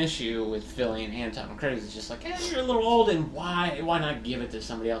same issue with Philly and Tom Cruise. It's just like, you're a little old, and why not give it to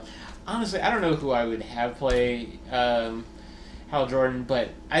somebody else? Honestly, I don't know who I would have play Hal Jordan, but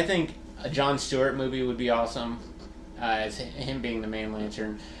I think a Jon Stewart movie would be awesome, as him being the main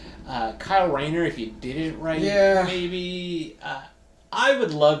Lantern. Kyle Rayner, if you did it right, maybe. I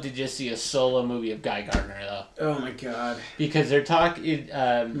would love to just see a solo movie of Guy Gardner, though. Oh my god! Because they're talking.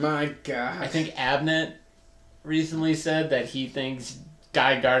 My god! I think Abnett recently said that he thinks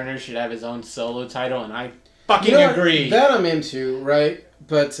Guy Gardner should have his own solo title, and I fucking agree. That I'm into, right?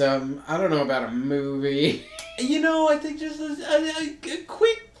 But I don't know about a movie. I think just a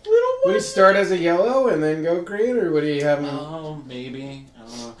quick little one. Would he start as a yellow and then go green, or would he have? Oh, maybe. I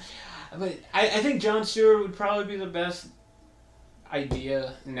don't know. But I think Jon Stewart would probably be the best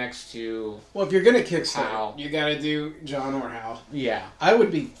idea next to. Well, if you're gonna kickstart, you gotta do John or Hal. Yeah, I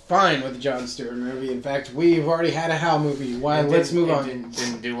would be fine with a Jon Stewart movie. In fact, we've already had a Hal movie. Let's move on.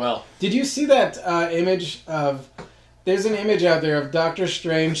 Didn't do well. Did you see that image of? There's an image out there of Doctor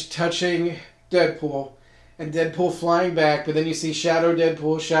Strange touching Deadpool, and Deadpool flying back, but then you see Shadow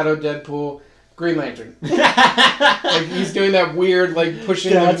Deadpool, Green Lantern. Like he's doing that weird, like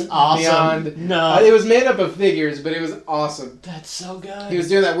pushing That's awesome. beyond. No, it was made up of figures, but it was awesome. That's so good. He was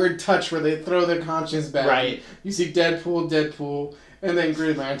doing that weird touch where they throw their conscience back. Right. You see Deadpool, and then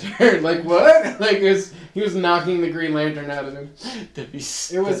Green Lantern. Like what? Like he was knocking the Green Lantern out of him. That's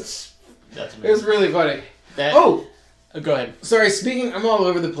amazing. It was really funny. Go ahead. Sorry, I'm all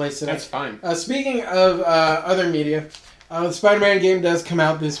over the place today. That's fine. Speaking of other media, the Spider-Man game does come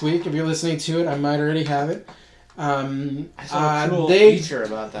out this week. If you're listening to it, I might already have it. I saw a cool feature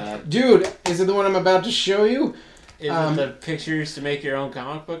about that. Dude, is it the one I'm about to show you? Is it the pictures to make your own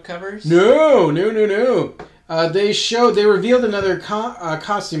comic book covers? No. They revealed another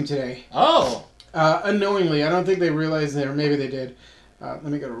costume today. Oh. Unknowingly. I don't think they realized it, or maybe they did. Let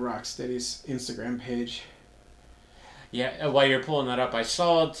me go to Rocksteady's Instagram page. Yeah, while you're pulling that up, I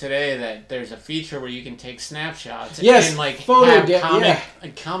saw today that there's a feature where you can take snapshots and have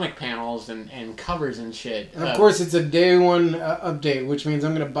comic panels and covers and shit. And of course, it's a day one update, which means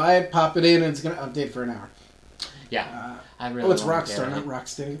I'm going to buy it, pop it in, and it's going to update for an hour. Yeah, I really. It's Rockstar, not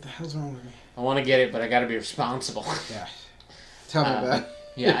Rocksteady. What the hell's wrong with me? I want to get it, but I got to be responsible. Yeah, tell me about it.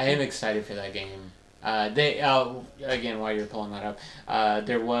 Yeah, I am excited for that game. Again, while you're pulling that up,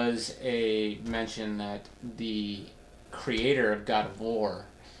 there was a mention that the creator of God of War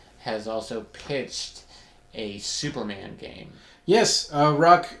has also pitched a Superman game. Yes,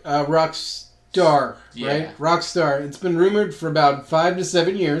 Rockstar, right? Rockstar. It's been rumored for about 5 to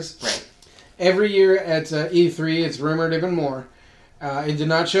 7 years. Right. Every year at E3, it's rumored even more. It did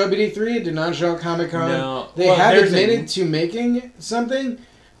not show up at E3. It did not show up at Comic-Con. No. They have admitted to making something,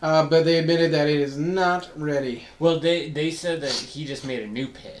 but they admitted that it is not ready. Well, they said that he just made a new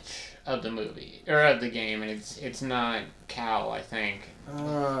pitch of the movie or of the game, and it's not Cal, I think.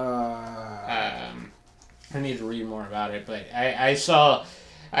 I need to read more about it, but I saw.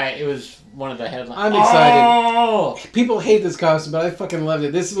 It was one of the headlines. I'm excited. People hate this costume, but I fucking loved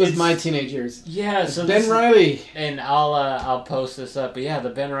it. This was my teenage years. Yeah, so Ben Reilly. And I'll post this up. But yeah, the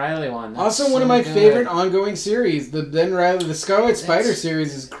Ben Reilly one. Also, one of my favorite ongoing series, the Ben Reilly, the Scarlet Spider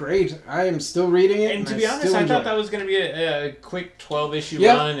series, is great. I am still reading it. And to be honest, I thought that was going to be a quick 12-issue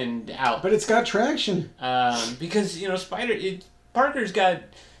run and out. But it's got traction. Because Parker's got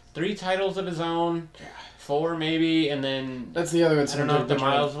 3 titles of his own. 4 maybe, and then that's the other one. I don't know if the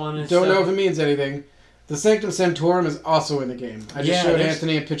Miles one is. Don't know if it means anything. The Sanctum Sanctorum is also in the game. I just showed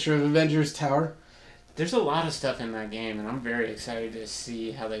Anthony a picture of Avengers Tower. There's a lot of stuff in that game, and I'm very excited to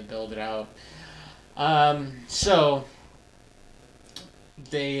see how they build it out. So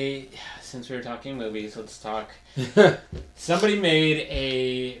since we were talking movies, let's talk. Somebody made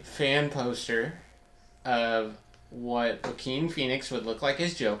a fan poster of what Joaquin Phoenix would look like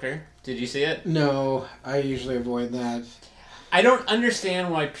as Joker. Did you see it? No, I usually avoid that. I don't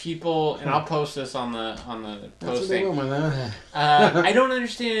understand why people, and I'll post this on the posting. I don't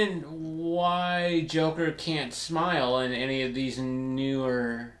understand why Joker can't smile in any of these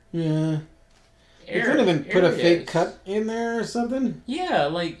newer. Yeah. You couldn't even put a fake cut in there or something. Yeah,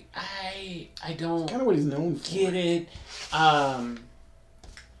 like I don't. That's kind of what he's known for. Get it?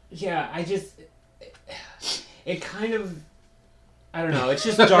 Yeah, I just. It kind of. I don't know. It's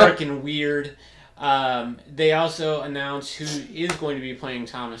just dark and weird. They also announced who is going to be playing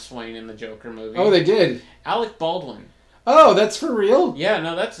Thomas Wayne in the Joker movie. Oh, they did? Alec Baldwin. Oh, that's for real? Yeah,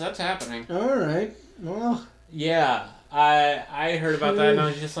 no, that's happening. All right. Well. Yeah, I heard about that and I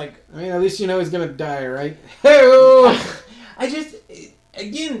was just like... I mean, at least you know he's going to die, right? Hey-oh!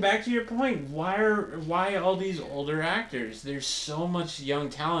 again, back to your point, why all these older actors? There's so much young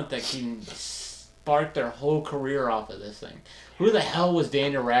talent that can spark their whole career off of this thing. Who the hell was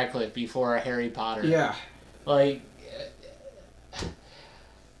Daniel Radcliffe before Harry Potter? Yeah. Like,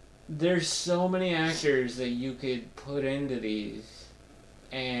 there's so many actors that you could put into these,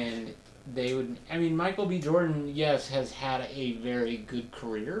 and they would... I mean, Michael B. Jordan, yes, has had a very good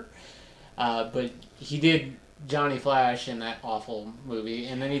career, but he did Johnny Flash in that awful movie,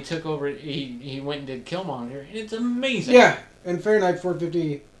 and then he took over... He went and did Killmonger, and it's amazing. Yeah, and Fahrenheit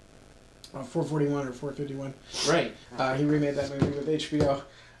 450... 441 or 451. Right. He remade that movie with HBO,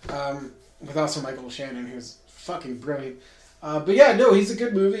 with also Michael Shannon, who's fucking brilliant. But yeah, no, he's a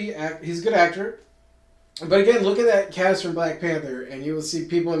good movie. He's a good actor. But again, look at that cast from Black Panther, and you will see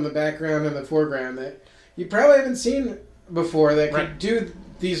people in the background and the foreground that you probably haven't seen before that could do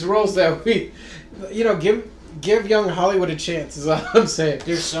these roles that we, give young Hollywood a chance. Is all I'm saying.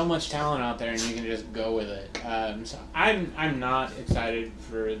 There's so much talent out there, and you can just go with it. So I'm not excited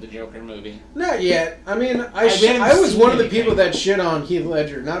for the Joker movie. Not yet. I mean, I was one of the people that shit on Heath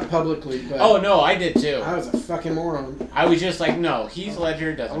Ledger, not publicly, but oh no, I did too. I was a fucking moron. I was just like, no, Heath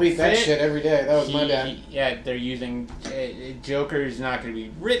Ledger doesn't. I'll eat that shit every day. That was my bad. Yeah, they're using Joker's not going to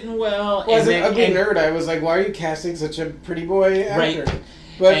be written well. Well, as an ugly nerd, I was like, why are you casting such a pretty boy actor? Right.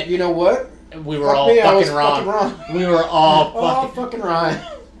 But you know what? We were all fucking wrong. We were all fucking wrong.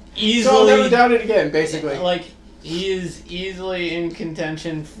 Easily, so I'll never doubt it again, basically. Like, he is easily in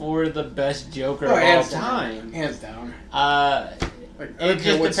contention for the best Joker of all time. Hands down. It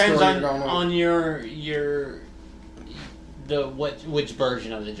just depends on which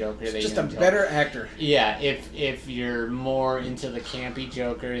version of the Joker they use. Just a better actor. Yeah, if you're more into the campy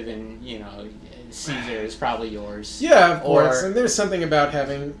Joker, then Caesar is probably yours. Yeah, of course. And there's something about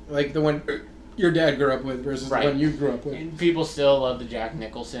having like the one your dad grew up with versus the one you grew up with. And people still love the Jack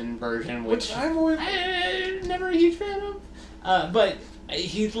Nicholson version, which I'm never a huge fan of. But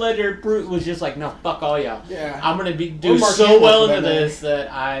Heath Ledger was just like, no, fuck all y'all. Yeah. I'm gonna do so well into this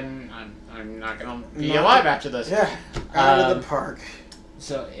that I'm not gonna be alive after this. Yeah. Out of the park.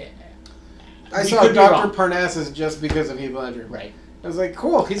 So I saw Dr. Parnassus just because of Heath Ledger. Right. I was like,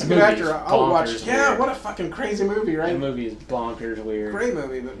 cool, he's a good actor. I'll watch it. Yeah, what a fucking crazy movie, right? The movie is bonkers weird. Great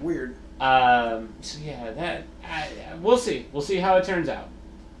movie, but weird. So yeah, we'll see. We'll see how it turns out.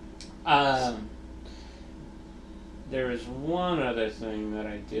 There was one other thing that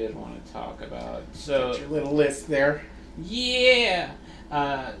I did want to talk about. So got your little list there. Yeah.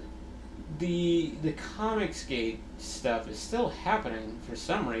 The Comicsgate stuff is still happening for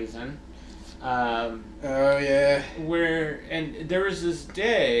some reason. Oh yeah. And there was this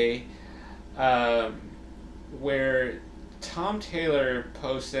day where Tom Taylor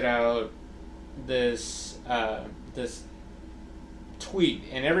posted out this tweet,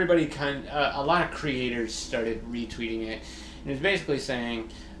 and everybody a lot of creators started retweeting it. And it was basically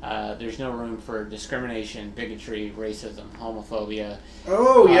saying there's no room for discrimination, bigotry, racism, homophobia.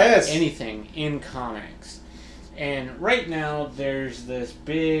 Oh yes. Anything in comics. And right now there's this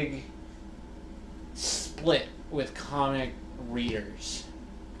big split with comic readers,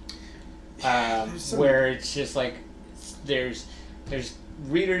 where it's just like there's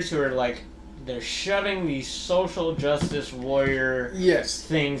readers who are like they're shoving these social justice warrior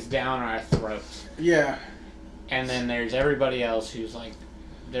things down our throats. Yeah. And then there's everybody else who's like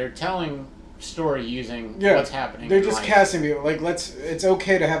they're telling story using what's happening. They're just casting people like it's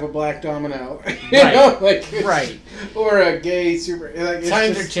okay to have a black Domino, right, or a gay super. Like,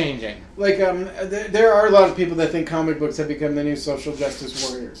 times are changing. Like there are a lot of people that think comic books have become the new social justice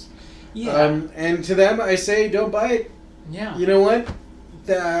warriors. Yeah. And to them, I say, don't buy it. Yeah. You know what?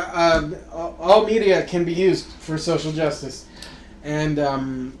 All media can be used for social justice. And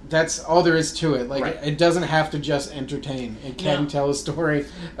that's all there is to it. Like it doesn't have to just entertain. It can tell a story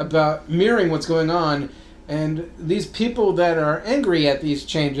about mirroring what's going on. And these people that are angry at these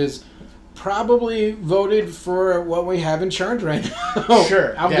changes probably voted for what we have in charge right now.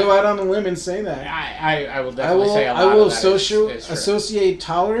 Sure, I'll go out on a limb and say that. I will definitely say a lot I will of that is associate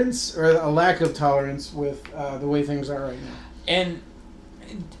tolerance or a lack of tolerance with the way things are right now. And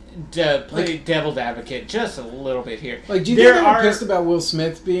to play devil's advocate just a little bit here. Like, do you think they're pissed about Will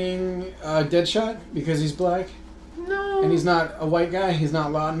Smith being Deadshot because he's black? No. And he's not a white guy? He's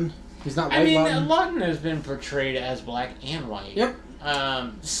not Lawton? He's not white Lawton? Lawton has been portrayed as black and white. Yep.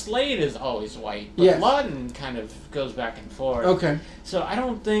 Slade is always white, but Lawton kind of goes back and forth. Okay. So I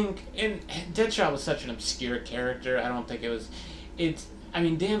don't think... And Deadshot was such an obscure character, I don't think it was...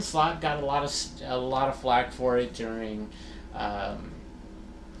 Dan Slott got a lot of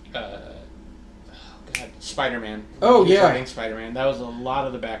Spider-Man. Oh, yeah. Writing Spider-Man. That was a lot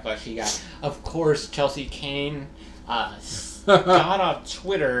of the backlash he got. Of course, Chelsea Kane got off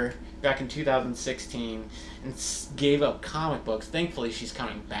Twitter back in 2016 and gave up comic books. Thankfully, she's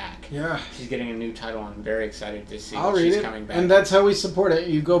coming back. Yeah. She's getting a new title. I'm very excited to see she's coming back. And that's how we support it.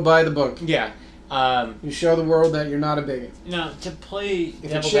 You go buy the book. Yeah. You show the world that you're not a bigot. Now, to play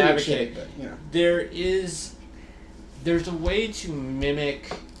devil's advocate, but, you know. there's a way to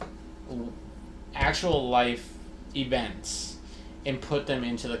mimic actual life events and put them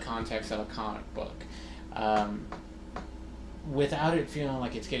into the context of a comic book without it feeling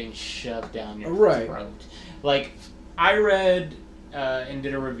like it's getting shoved down your throat. Like, I read and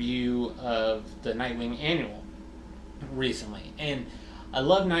did a review of the Nightwing Annual recently, and I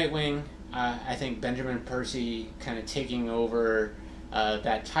love Nightwing. I think Benjamin Percy kind of taking over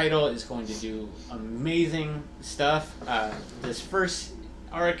that title is going to do amazing stuff. This first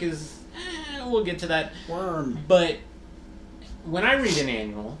arc is, we'll get to that. Worm. But when I read an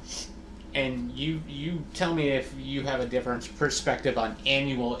annual, and you tell me if you have a different perspective on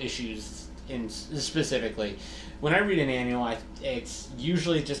annual issues specifically. When I read an annual, it's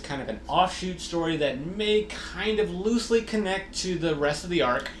usually just kind of an offshoot story that may kind of loosely connect to the rest of the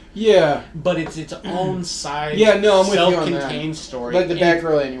arc. Yeah. But it's its own side, I'm with you on that. self-contained story. Like the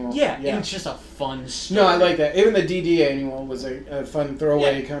Batgirl annual. Yeah, and it's just a fun story. No, I like that. Even the DD annual was a fun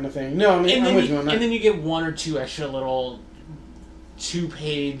throwaway kind of thing. No, I'm with you on that. And then you get one or two extra little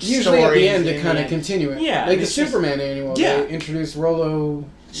 2-page usually stories at the end to kind of continue it. Yeah. Like the Superman annual. They introduced Rollo.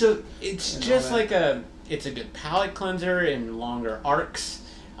 So it's just like it's a good palate cleanser in longer arcs,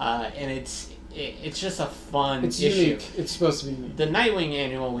 and it's just a fun issue. Unique. It's supposed to be unique. The Nightwing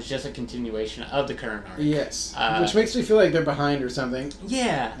annual was just a continuation of the current arc. Yes. Which makes me feel like they're behind or something.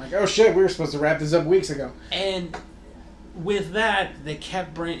 Yeah. Like, oh shit, we were supposed to wrap this up weeks ago. And with that, they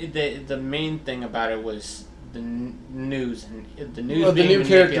kept bringing... The main thing about it was the news. And the news the new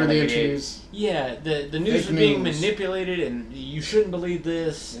character they introduced. Yeah, the news was being manipulated, and you shouldn't believe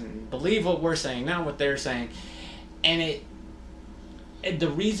this, and believe what we're saying, not what they're saying. And the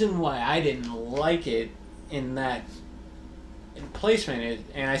reason why I didn't like it in that placement is,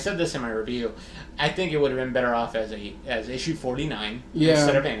 and I said this in my review, I think it would have been better off as issue 49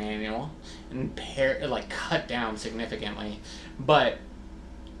 instead of an annual, and cut down significantly. But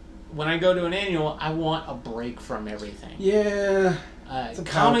when I go to an annual, I want a break from everything. Yeah. It's a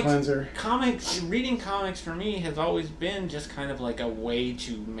palate cleanser. Reading comics for me has always been just kind of like a way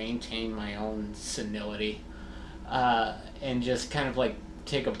to maintain my own senility. And just kind of like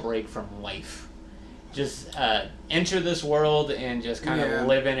take a break from life. Just enter this world and just kind of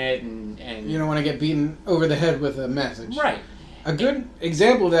live in it, and you don't want to get beaten over the head with a message. Right. A good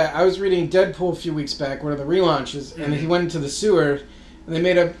example of that, I was reading Deadpool a few weeks back, one of the relaunches, and he went into the sewer, and they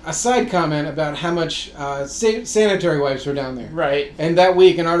made a side comment about how much sanitary wipes were down there. Right. And that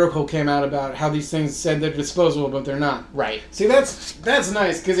week an article came out about how these things said they're disposable, but they're not. Right. See, that's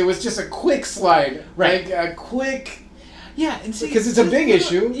nice, because it was just a quick slide. Right. Like a quick... Yeah, and see... Because it's a big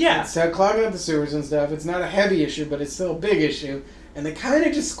issue. Yeah. It's clogging up the sewers and stuff. It's not a heavy issue, but it's still a big issue. And they kind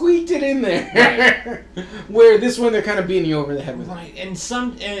of just squeaked it in there. Right. Where this one, they're kind of beating you over the head with it. Right, and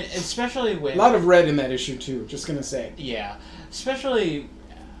especially with... A lot of red in that issue, too, just going to say. Yeah. Especially,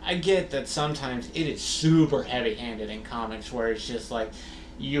 I get that sometimes it is super heavy-handed in comics, where it's just like,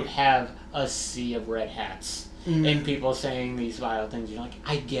 you have a sea of red hats. And people saying these vile things. You're like,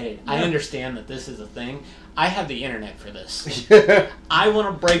 I get it. Yeah. I understand that this is a thing. I have the internet for this. I want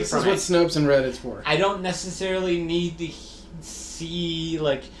to break from it. This is what Snopes and Reddit's for. I don't necessarily need to see,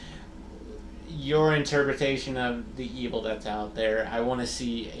 like, your interpretation of the evil that's out there. I want to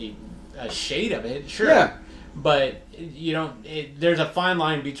see a shade of it, sure. Yeah. But you don't. There's a fine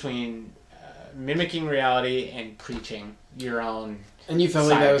line between mimicking reality and preaching your own. And you felt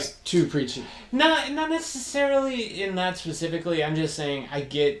like that was too preachy. Not necessarily in that specifically. I'm just saying I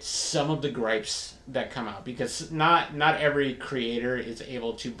get some of the gripes that come out, because not every creator is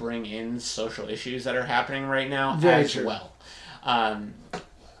able to bring in social issues that are happening right now as well. An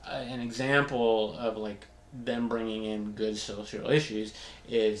example of like them bringing in good social issues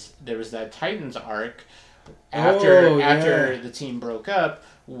is there was that Titans arc after the team broke up,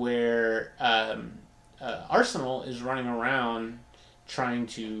 where Arsenal is running around trying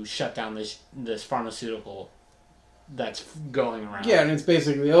to shut down this pharmaceutical that's going around. Yeah, and it's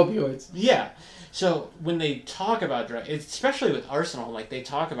basically opioids. Yeah. So when they talk about drug, especially with Arsenal, like they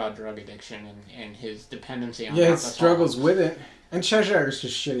talk about drug addiction and his dependency on alcohol. His struggles with it. And Cheshire's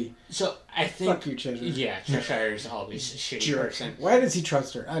just shitty. So I think... Fuck you, Cheshire. Yeah, Cheshire's always a shitty person. Why does he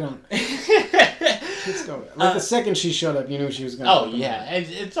trust her? I don't... Let's go. Like the second she showed up, you knew she was going to. Oh, yeah.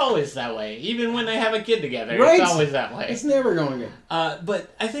 It's always that way. Even when they have a kid together, right? It's always that way. It's never going good.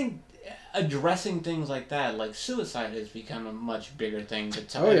 But I think addressing things like that, like suicide, has become a much bigger thing to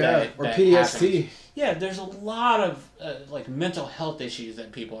tell. Oh, yeah. Or PTSD. Happens. Yeah, there's a lot of like mental health issues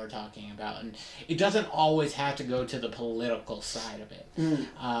that people are talking about, and it doesn't always have to go to the political side of it.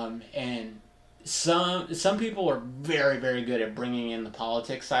 And some people are very, very good at bringing in the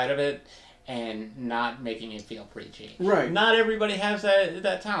politics side of it and not making it feel preachy. Right. Not everybody has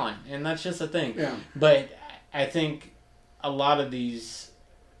that talent, and that's just a thing. Yeah. But I think a lot of these,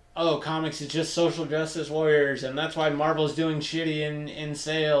 comics is just social justice warriors, and that's why Marvel's doing shitty in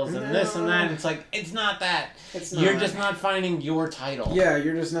sales, and this and that. And it's like, it's not that. It's not. You're just not finding your title. Yeah,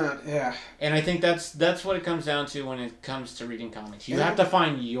 you're just not, yeah. And I think that's what it comes down to when it comes to reading comics. You have to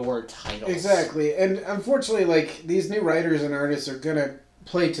find your title. Exactly. And unfortunately, like, these new writers and artists are going to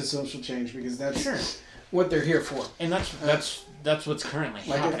play to social change because that's what they're here for. And that's what's currently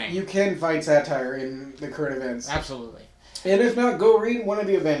happening. You can find satire in the current events. Absolutely. And if not, go read one of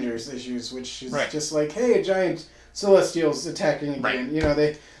the Avengers issues, which is just like, hey, a giant Celestial's attacking again. Right. You know,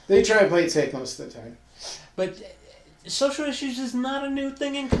 they try and play it safe most of the time. But social issues is not a new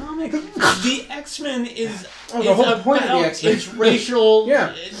thing in comics. The X-Men is the whole point of the X-Men. It's racial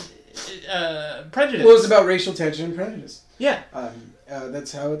prejudice. Well, it's about racial tension and prejudice. Yeah.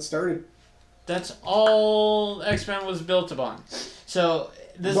 That's how it started. That's all X-Men was built upon. So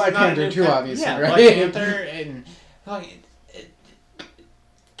this Black is not Panther too, obviously, right? Black Panther and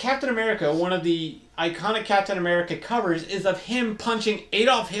Captain America, one of the iconic Captain America covers is of him punching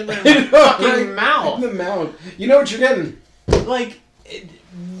Adolf Hitler in the fucking mouth. In the mouth. You know what you're getting. Like,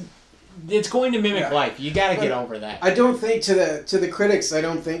 it's going to mimic life. You got to get over that. I don't think to the critics, I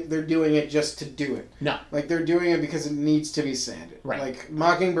don't think they're doing it just to do it. No. Like, they're doing it because it needs to be said. Right. Like,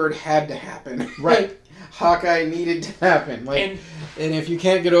 Mockingbird had to happen. Right. Hawkeye needed to happen. Like, and if you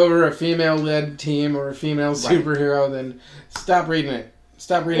can't get over a female-led team or a female superhero, then stop reading it.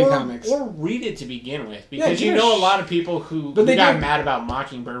 Stop reading comics. Or read it to begin with. Because you know a lot of people who got mad about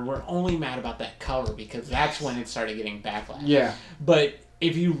Mockingbird were only mad about that cover because that's when it started getting backlash. Yeah. But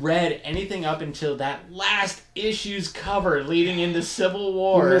if you read anything up until that last issue's cover leading into Civil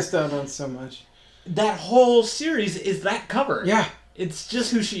War... You missed out on so much. That whole series is that cover. Yeah. It's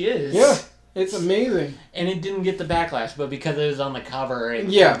just who she is. Yeah. It's amazing. And it didn't get the backlash, but because it was on the cover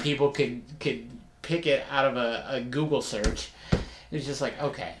and people could pick it out of a Google search... It's just like,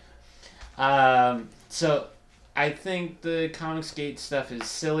 okay. So I think the Comicsgate stuff is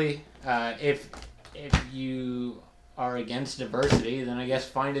silly. If you are against diversity, then I guess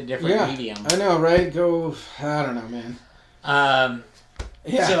find a different medium. I know, right? Go, I don't know, man.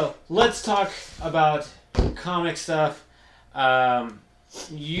 So let's talk about comic stuff.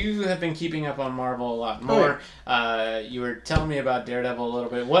 You have been keeping up on Marvel a lot more. You were telling me about Daredevil a little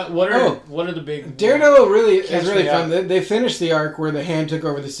bit. What are the big... Daredevil is really fun. They finished the arc where the Hand took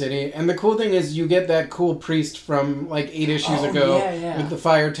over the city, and the cool thing is you get that cool priest from like 8 issues ago with the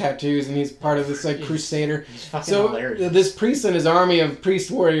fire tattoos, and he's part of this like crusader. He's fucking hilarious. This priest and his army of priest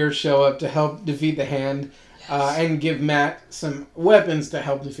warriors show up to help defeat the Hand. And give Matt some weapons to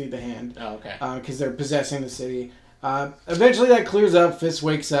help defeat the Hand. Oh, okay. Because they're possessing the city. Eventually that clears up, Fist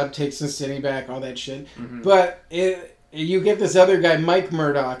wakes up, takes the city back, all that shit. Mm-hmm. But you get this other guy, Mike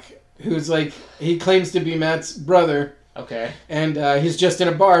Murdock, who's like, he claims to be Matt's brother. Okay. And he's just in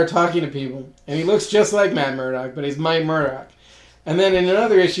a bar talking to people. And he looks just like Matt Murdock, but he's Mike Murdock. And then in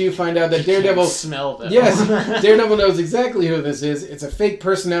another issue, you find out that Daredevil... smell them. Yes, Daredevil knows exactly who this is. It's a fake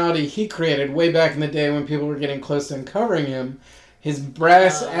personality he created way back in the day when people were getting close to uncovering him. His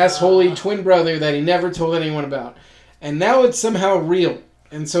brass, assholey twin brother that he never told anyone about. And now it's somehow real.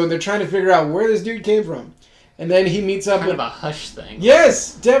 And so they're trying to figure out where this dude came from. And then he meets up with... Kind of a hush thing.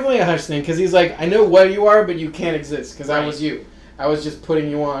 Yes, definitely a hush thing. Because he's like, I know what you are, but you can't exist. Because I was you. I was just putting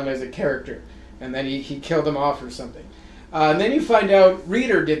you on as a character. And then he killed him off or something. And then you find out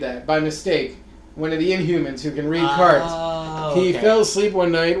Reader did that by mistake. One of the Inhumans who can read cards. He fell asleep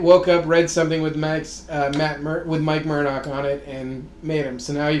one night, woke up, read something with Mike Murdock on it, and made him.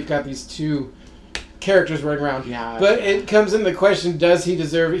 So now you've got these two characters running around. Yeah, but it comes in the question: does he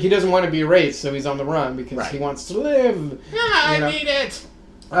deserve? He doesn't want to be erased, so he's on the run because he wants to live. I need it.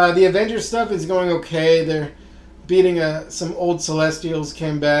 The Avengers stuff is going okay. They're beating some old Celestials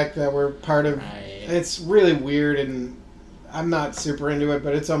came back that were part of. Right. It's really weird, and I'm not super into it,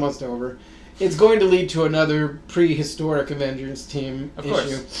 but it's almost over. It's going to lead to another prehistoric Avengers team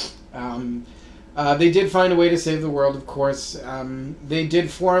issue. They did find a way to save the world, of course. They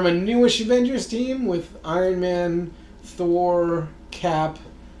did form a newish Avengers team with Iron Man, Thor, Cap,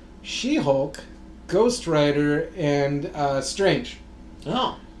 She-Hulk, Ghost Rider, and Strange.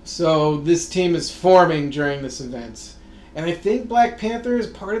 Oh. So this team is forming during this event. And I think Black Panther is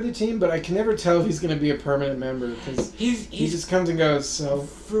part of the team, but I can never tell if he's going to be a permanent member because he just comes and goes. So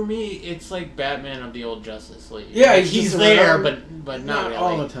for me, it's like Batman of the old Justice League. Yeah, like, he's there, but not really.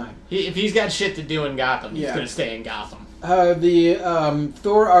 All the time. If he's got shit to do in Gotham, he's going to stay in Gotham. The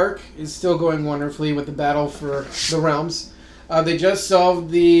Thor arc is still going wonderfully with the battle for the realms. They just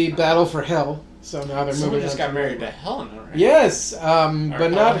solved the battle for Hell, so now they're moving. Someone just got married to Helena, right? Yes, but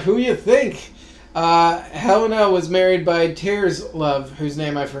not who you think. Helena was married by Tyr's love, whose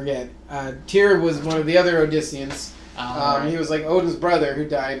name I forget. Tyr was one of the other Odysseans. Right. He was like Odin's brother who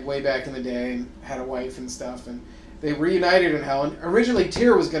died way back in the day and had a wife and stuff. And they reunited in Hell. And originally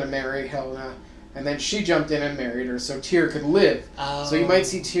Tyr was going to marry Helena, and then she jumped in and married her so Tyr could live. Oh. So you might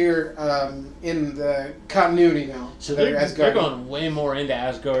see Tyr in the continuity now. So they're going way more into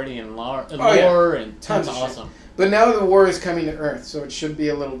Asgardian lore and tons of awesome. But now the war is coming to Earth, so it should be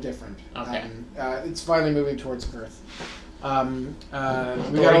a little different. Okay. It's finally moving towards Earth. We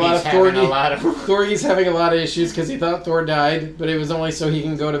got a lot of Thor. Thorgy's having a lot of issues because he thought Thor died, but it was only so he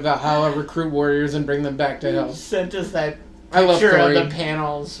can go to Valhalla, recruit warriors, and bring them back to Hell. You sent us that picture of the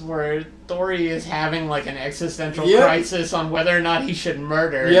panels where Thorgy is having like an existential crisis on whether or not he should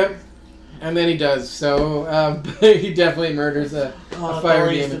murder. Yep. And then he does. So he definitely murders a fire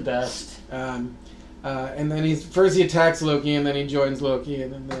demon. Thorgy's the best. And then he attacks Loki, and then he joins Loki,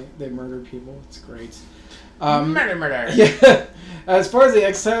 and then they murder people. It's great. Murder. Yeah. As far as the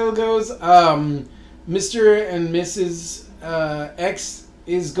X title goes, Mr. and Mrs. X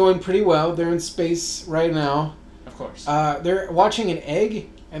is going pretty well. They're in space right now. Of course. They're watching an egg,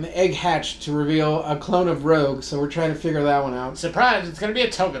 and the egg hatched to reveal a clone of Rogue, so we're trying to figure that one out. Surprise, it's going to be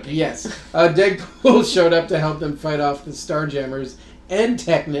a Togepi. Yes. Deadpool showed up to help them fight off the Starjammers, and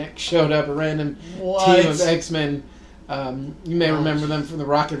Technic showed up, a random team of X-Men. You may remember them from the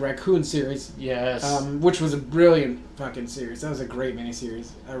Rocket Raccoon series. Yes. Which was a brilliant fucking series. That was a great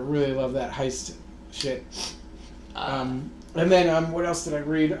miniseries. I really love that heist shit. And then, what else did I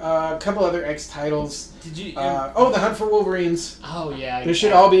read? A couple other X titles. Did you? The Hunt for Wolverines. Oh, yeah. They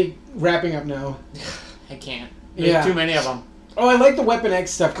should all be wrapping up now. I can't. There's too many of them. Oh, I like the Weapon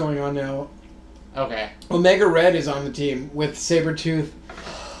X stuff going on now. Okay. Omega Red is on the team with Sabretooth,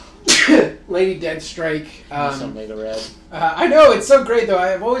 Lady Deathstrike. Omega Red. I know, it's so great though.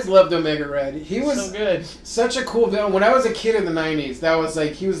 I've always loved Omega Red. He was so good. Such a cool villain. When I was a kid in the 90s, that was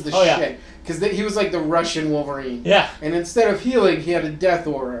like, he was the shit. Because he was like the Russian Wolverine. Yeah. And instead of healing, he had a death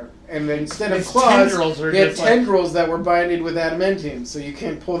aura. And then instead of claws, he had tendrils that were binded with adamantium, so you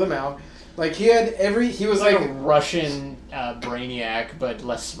can't pull them out. Like, he was like a Russian Brainiac, but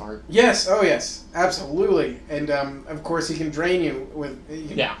less smart. Yes, oh yes, absolutely. And, of course, he can drain you with...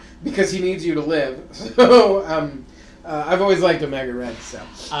 Because he needs you to live. So, I've always liked Omega Red, so...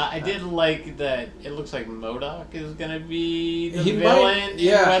 I did like that it looks like MODOK is going to be the villain in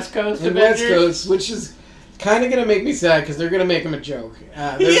West Coast Avengers. West Coast, which is... kind of going to make me sad because they're going to make him a joke.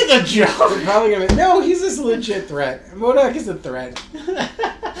 He is a joke. They're probably going to... No, he's this legit threat. MODOK is a threat.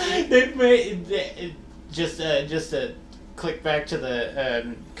 They've made... Just to click back to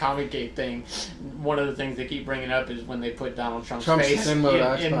the Comic-Gate thing, one of the things they keep bringing up is when they put Donald Trump's face in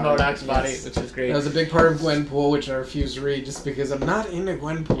MODOK's body, which is great. That was a big part of Gwenpool, which I refuse to read just because I'm not into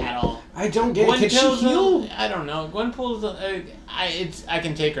Gwenpool. At all. I don't get it. Can she heal? I don't know. Gwenpool's... I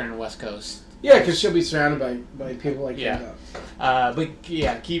can take her in the West Coast. Yeah, because she'll be surrounded by people like him. But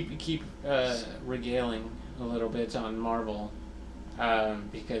yeah, keep regaling a little bit on Marvel,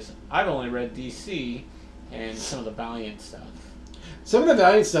 because I've only read DC and some of the Valiant stuff. Some of the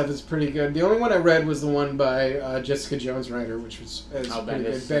Valiant stuff is pretty good. The only one I read was the one by Jessica Jones writer, which was pretty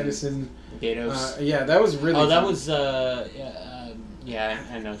good. Bendis and Gatos. Yeah, that was really. Oh, that was yeah,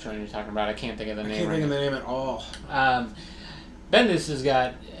 I know which one you're talking about. I can't think of the name. I can't think of the name at all. Bendis has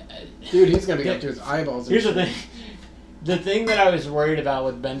got. Dude, he's gonna be up to his eyeballs. Here's the thing. The thing that I was worried about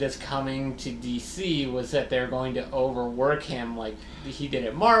with Bendis coming to DC was that they're going to overwork him like he did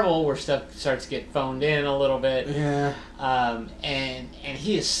at Marvel, where stuff starts to get phoned in a little bit. Yeah. And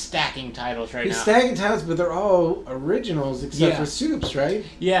he is stacking titles right now. He's stacking titles, but they're all originals except for Soups, right?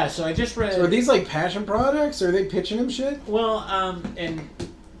 Yeah, so I just read... So are these like passion products, or are they pitching him shit? Well, and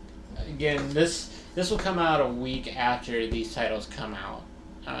again, this will come out a week after these titles come out.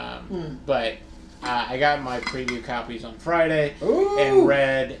 But... I got my preview copies on Friday. Ooh. And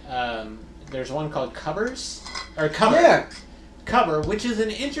read, there's one called Cover, which is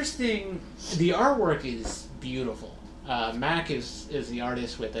an interesting, the artwork is beautiful. Mac is the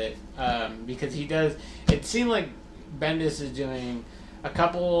artist with it, because he does, it seemed like Bendis is doing a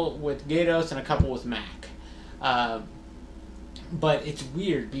couple with Gatos and a couple with Mac. But it's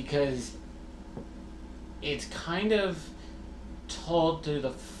weird because it's kind of told through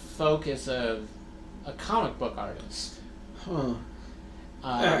the focus of a comic book artist. Huh.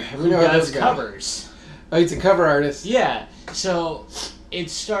 Who does covers. Oh, he's a cover artist. Yeah. So it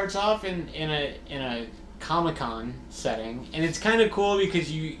starts off in a Comic-Con setting, and it's kind of cool because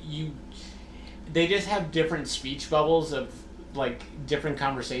they just have different speech bubbles of like different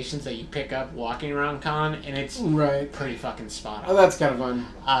conversations that you pick up walking around con, and it's pretty fucking spot on. Oh, that's kind of fun.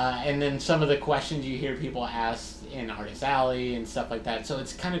 And then some of the questions you hear people ask in Artist Alley and stuff like that. So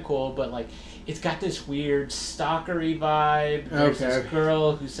it's kind of cool, but like it's got this weird stalkery vibe. There's this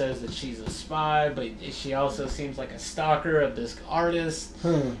girl who says that she's a spy, but she also seems like a stalker of this artist,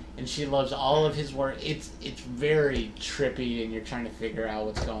 and she loves all of his work. It's very trippy, and you're trying to figure out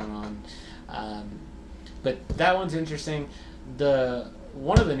what's going on. But that one's interesting.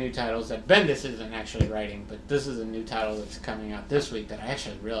 One of the new titles that Bendis isn't actually writing, but this is a new title that's coming out this week that I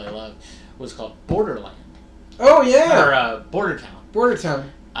actually really love, was called Borderland. Oh yeah, or Bordertown. Bordertown.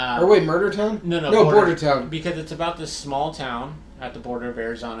 Or wait, Murder Town? No, Bordertown. Because it's about this small town at the border of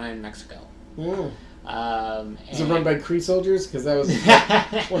Arizona and Mexico. Is it run by Kree soldiers? Because that was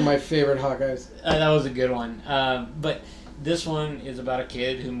one of my favorite Hawkeyes. That was a good one. But this one is about a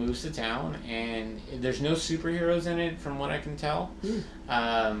kid who moves to town, and there's no superheroes in it, from what I can tell.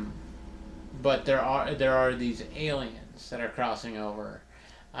 But there are these aliens that are crossing over,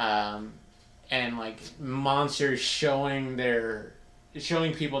 and like monsters showing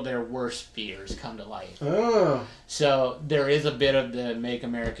people their worst fears come to life. Oh. So there is a bit of the Make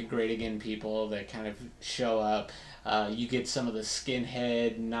America Great Again people that kind of show up. You get some of the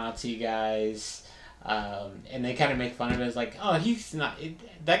skinhead Nazi guys. And they kind of make fun of it as like, oh, he's not.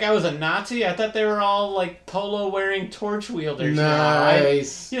 That guy was a Nazi? I thought they were all like polo wearing torch wielders.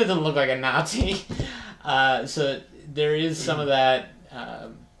 Nice. He doesn't look like a Nazi. So there is some of that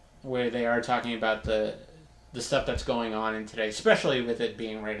where they are talking about the stuff that's going on in today, especially with it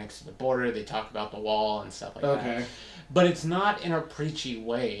being right next to the border. They talk about the wall and stuff like that. But it's not in a preachy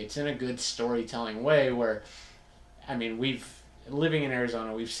way. It's in a good storytelling way where, I mean, living in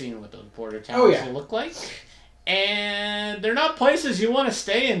Arizona, we've seen what those border towns look like. And they're not places you want to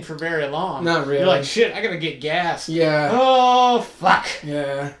stay in for very long. Not really. You're like, shit, I gotta get gas. Yeah. Oh, fuck.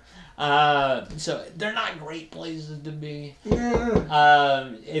 Yeah. So they're not great places to be.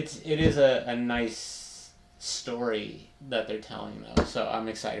 Yeah. It is a nice story that they're telling, though. So I'm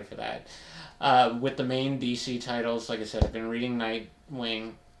excited for that. With the main DC titles, like I said, I've been reading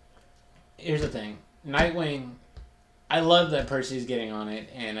Nightwing. Here's the thing. Nightwing, I love that Percy's getting on it,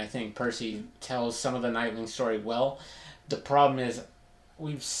 and I think Percy tells some of the Nightwing story well. The problem is,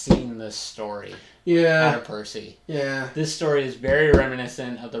 we've seen this story out of Percy. Yeah. This story is very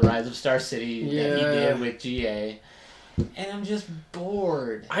reminiscent of the Rise of Star City that he did with GA. And I'm just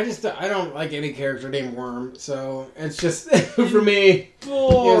bored. I don't like any character named Worm, so it's just, for me,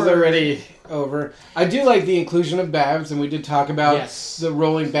 bored. It was already over. I do like the inclusion of Babs, and we did talk about the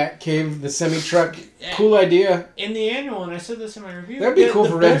rolling bat cave, the semi-truck. Cool idea. In the annual, and I said this in my review. That would be cool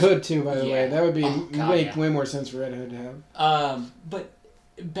for Red Hood, too, by the way. That would be way more sense for Red Hood to have. But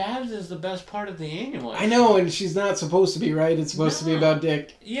Babs is the best part of the annual. I know, and she's not supposed to be, right? It's supposed to be about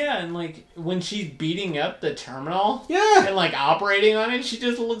Dick. Yeah, and like when she's beating up the terminal and like operating on it, she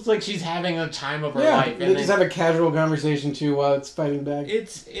just looks like she's having a time of her life. They just have a casual conversation too while it's fighting back.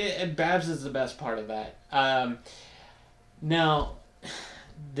 And Babs is the best part of that. Now,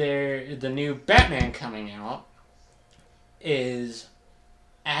 the new Batman coming out is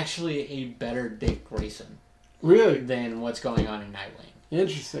actually a better Dick Grayson. Really? Than what's going on in Nightwing.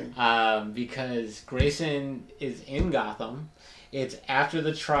 Interesting. Because Grayson is in Gotham. It's after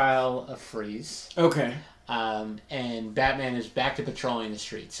the trial of Freeze. Okay. And Batman is back to patrolling the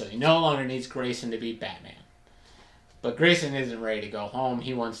streets, so he no longer needs Grayson to be Batman. But Grayson isn't ready to go home.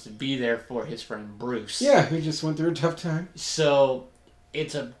 He wants to be there for his friend Bruce. Yeah, who just went through a tough time. So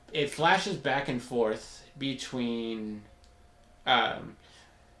it flashes back and forth between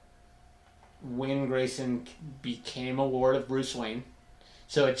when Grayson became a ward of Bruce Wayne.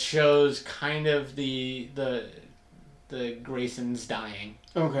 So it shows kind of the Graysons dying.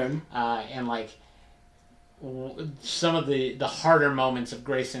 Okay. And like some of the harder moments of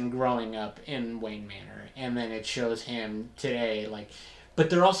Grayson growing up in Wayne Manor, and then it shows him today. Like, but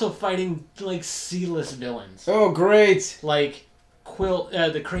they're also fighting like C-list villains. Oh, great! Like Quilt,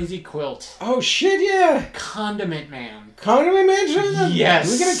 the Crazy Quilt. Oh shit! Yeah. Condiment Man. Condiment Man showing up? Yes.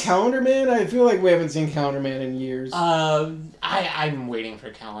 Did we get a Calendar Man? I feel like we haven't seen Calendar Man in years. I'm waiting for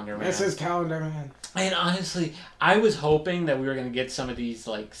Calendar Man. This is Calendar Man. And honestly, I was hoping that we were going to get some of these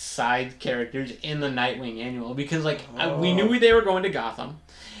like side characters in the Nightwing annual because we knew they were going to Gotham.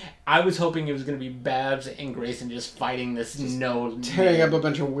 I was hoping it was going to be Babs and Grayson just fighting this tearing up a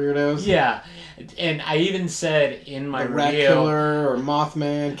bunch of weirdos. Yeah, and I even said in my review, Rat Killer or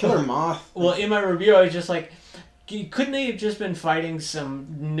Mothman, Killer Moth. Well, in my review, I was just like, couldn't they have just been fighting some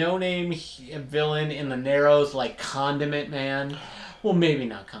no-name villain in the Narrows like Condiment Man? Well, maybe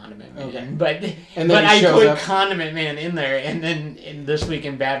not Condiment Man, but I put Condiment Man in there, and then this week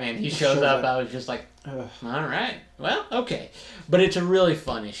in Batman, he shows up. I was just like, all right, well, okay. But it's a really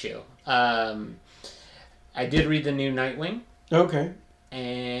fun issue. I did read the new Nightwing. Okay.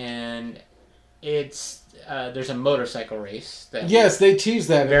 And it's there's a motorcycle race. They teased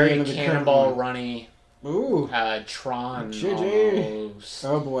that. Very Cannonball Runny. Ooh. Tron. Almost.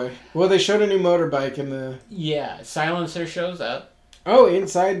 Oh boy. Well, they showed a new motorbike in the... Yeah, Silencer shows up. Oh,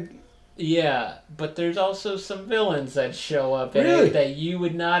 inside... Yeah, but there's also some villains that show up in it that you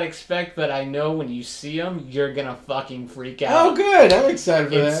would not expect, but I know when you see them, you're gonna fucking freak out. Oh, good. I'm excited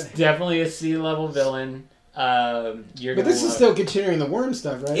for that. It's definitely a C-level villain. But this is still continuing the Worm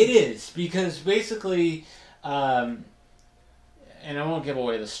stuff, right? It is, because basically, and I won't give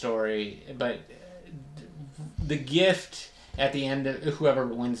away the story, but the gift at the end of whoever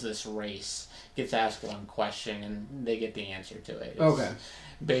wins this race gets asked one question, and they get the answer to it. Okay.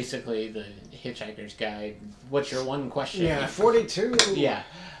 Basically, the Hitchhiker's Guide. What's your one question? Yeah, 42. Yeah.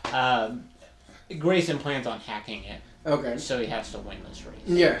 Grayson plans on hacking it. Okay. So he has to win this race.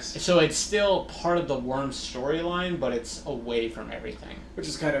 Yes. So it's still part of the Worm storyline, but it's away from everything. Which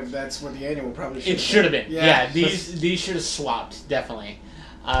is that's what the annual probably should have been. It should have been. Yeah, these should have swapped, definitely.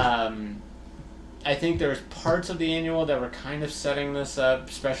 I think there was parts of the annual that were kind of setting this up,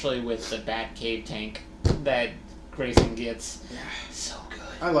 especially with the Batcave tank that Grayson gets. Yeah. So good.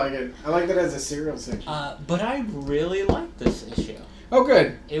 I like it. I like that as a serial section. But I really like this issue. Oh,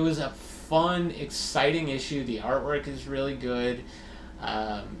 good. It was a fun, exciting issue. The artwork is really good.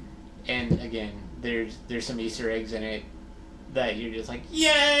 And again, there's some Easter eggs in it that you're just like,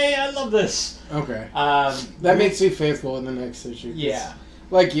 yay, I love this. Okay. That makes me faithful in the next issue. Yeah.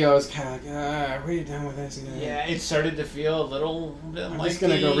 Like I was kind of like, are we done with this? Yeah, it started to feel a little bit I'm like just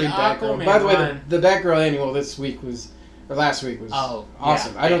going to go read Aquaman. Batgirl. By the way, the Batgirl annual this week last week was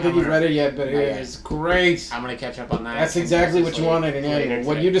awesome. Yeah, I don't think you've read it yet, but it is great. I'm going to catch up on that. That's exactly what you wanted in an annual.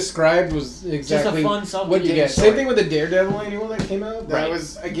 What you described was exactly what you get. Story. Same thing with the Daredevil annual that came out. That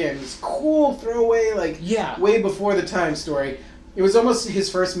was, again, this cool throwaway, way before the time story. It was almost his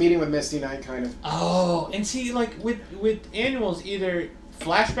first meeting with Misty Knight, kind of. Oh, and see, like, with annuals, either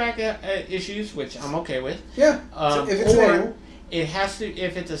flashback issues, which I'm okay with. Yeah. So if it's or it has to.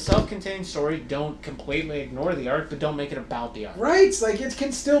 If it's a self-contained story, don't completely ignore the art, but don't make it about the art. Right. It's like it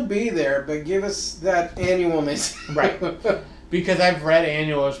can still be there, but give us that annualness. Right. Because I've read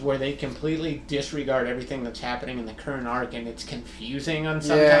annuals where they completely disregard everything that's happening in the current arc, and it's confusing on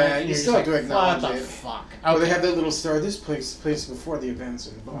some time. Yeah, you still have to acknowledge what it. The fuck? Okay. Well, they have that little story. This place before the events.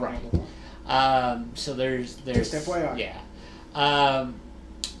 And blah, right. Blah, blah. So there's just FYI. Yeah.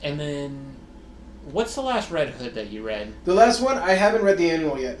 And then, what's the last Red Hood that you read? The last one, I haven't read the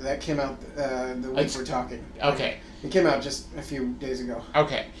annual yet. That came out the week we're talking. Okay. It came out just a few days ago.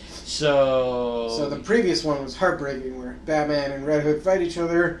 Okay. So the previous one was heartbreaking, where Batman and Red Hood fight each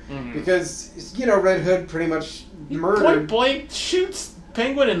other because, Red Hood pretty much murdered... Point blank shoots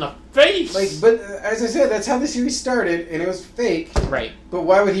Penguin in the face! But as I said, that's how the series started, and it was fake. Right. But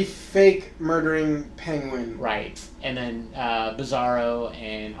why would he fake murdering Penguin? Right. And then Bizarro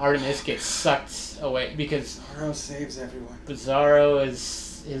and Artemis get sucked away because... Bizarro saves everyone. Bizarro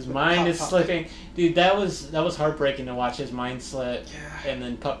his mind is slipping. Dude, that was heartbreaking to watch his mind slip. Yeah. And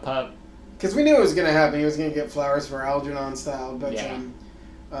then Pup. Because we knew it was going to happen. He was going to get flowers for Algernon style. But,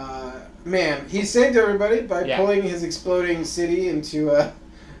 man, he saved everybody by pulling his exploding city into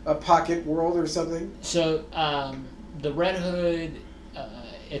a pocket world or something. So, the Red Hood,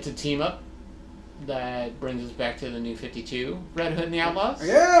 it's a team-up that brings us back to the New 52, Red Hood and the Outlaws.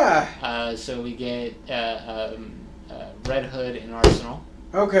 Yeah! So we get Red Hood and Arsenal.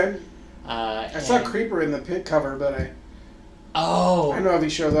 Okay. I saw Creeper in the pit cover, but I don't know if he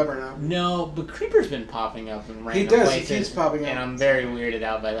shows up or not. No, but Creeper's been popping up in random places. He keeps popping up. And I'm very weirded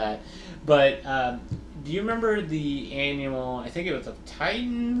out by that. But do you remember the annual, I think it was of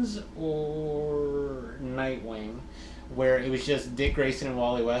Titans or Nightwing, where it was just Dick Grayson and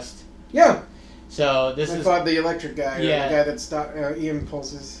Wally West? Yeah. So this I thought the electric guy, the guy that stopped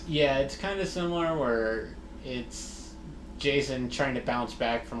impulses. Yeah, it's kind of similar where it's Jason trying to bounce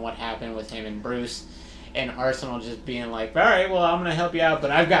back from what happened with him and Bruce, and Arsenal just being like, all right, well, I'm going to help you out,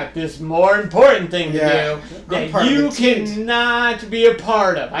 but I've got this more important thing to do that you cannot be a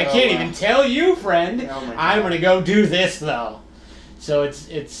part of. I can't even tell you, friend. I'm going to go do this, though. So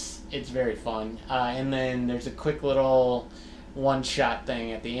it's very fun. And then there's a quick little one-shot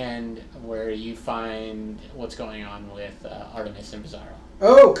thing at the end where you find what's going on with Artemis and Bizarro.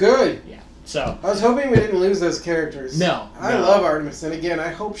 Oh, good. Yeah. So I was hoping we didn't lose those characters. No. I love Artemis, and again, I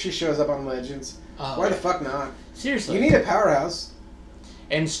hope she shows up on Legends. Why the fuck not? Seriously. You need a powerhouse.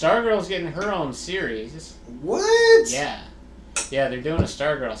 And Stargirl's getting her own series. What? Yeah. Yeah, they're doing a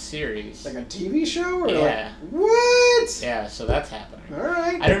Stargirl series. Like a TV show? Or yeah. What? Yeah, so that's happening.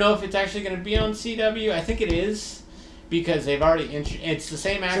 Alright. I don't know if it's actually going to be on CW. I think it is. Because they've already... it's the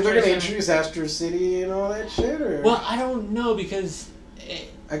same actress. So they're going to introduce Astro City and all that shit? Or? Well, I don't know, because...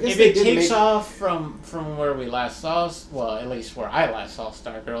 I guess if it takes off from where we last saw... Well, at least where I last saw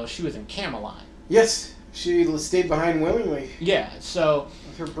Stargirl, she was in Camelot. Yes. She stayed behind willingly. Yeah, so...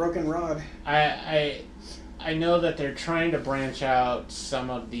 With her broken rod. I know that they're trying to branch out some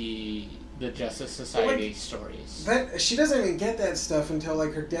of the Justice Society stories. She doesn't even get that stuff until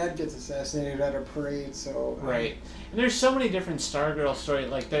like her dad gets assassinated at a parade. So right, and there's so many different Stargirl stories.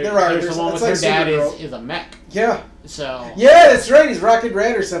 Like there's the one with like her dad is a mech. Yeah. So yeah, that's right. He's Rocket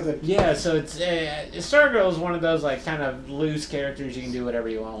Red or something. Yeah, so it's Stargirl is one of those like kind of loose characters you can do whatever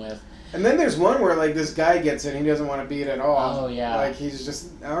you want with. And then there's one where like this guy gets it and he doesn't want to be it at all. Oh yeah. Like he's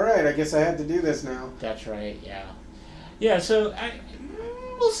just all right. I guess I have to do this now. That's right. Yeah. Yeah. So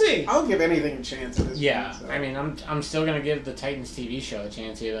we'll see. I'll give anything a chance at this point, so. I mean, I'm still gonna give the Titans TV show a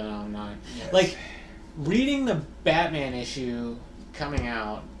chance, even though I'm not. Yes. Like, reading the Batman issue coming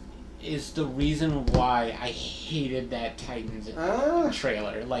out is the reason why I hated that Titans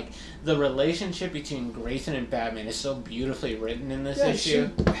trailer. Like, the relationship between Grayson and Batman is so beautifully written in this issue.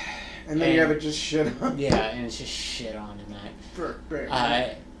 And then you have it just shit on. Yeah, and it's just shit on in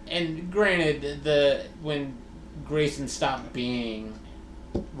that. And granted, when Grayson stopped being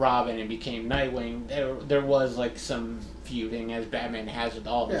Robin and became Nightwing, there was like some feuding as Batman has with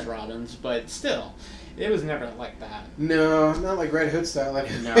all his Robins, but still, it was never like that. No, not like Red Hood style.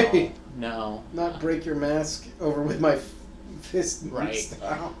 Anyway. No. Not break your mask over with my fist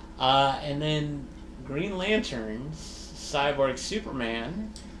style. And then Green Lantern's Cyborg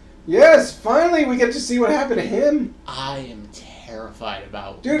Superman. Yes, finally we get to see what happened to him. I am terrified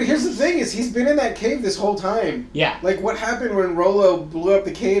about. Dude, here's the thing: is he's been in that cave this whole time. Yeah. Like, what happened when Rollo blew up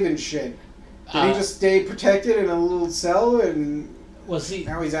the cave and shit? Did he just stay protected in a little cell and? Well, see,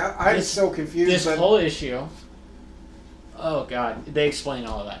 now he's out. I'm so confused. This whole issue. Oh God, they explain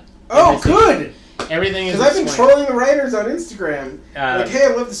all of that. Oh, good. Everything is. Because I've been trolling the writers on Instagram. Like, hey,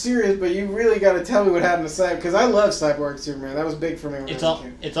 I love the series, but you really got to tell me what happened to Cyborg. Because I love Cyborg Superman. That was big for me when I was a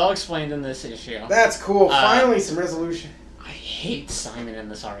kid. It's all explained in this issue. That's cool. Finally, some resolution. I hate Simon in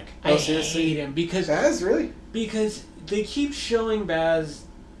this arc. Oh, seriously? I hate him because Baz, really? Because they keep showing Baz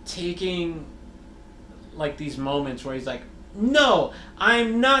taking like these moments where he's like, "No,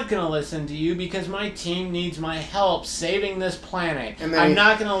 I'm not going to listen to you because my team needs my help saving this planet. I'm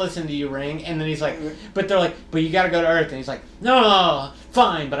not going to listen to you, Ring." And then he's like, but they're like, "But you got to go to Earth." And he's like, "No,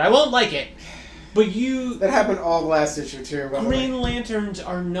 fine, but I won't like it." But you... That happened all last issue, too, by the way. Green Lanterns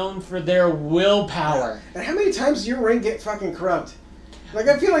are known for their willpower. And how many times does your Ring get fucking corrupt? Like,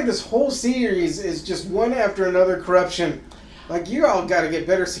 I feel like this whole series is just one after another corruption. Like, you all got to get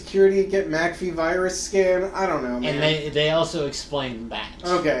better security, get McAfee virus scan. I don't know, man. And they also explain that.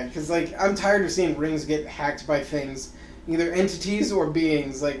 Okay, because, like, I'm tired of seeing rings get hacked by things. Either entities or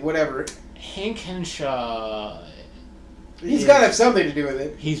beings, like, whatever. Hank Henshaw... He's got to have something to do with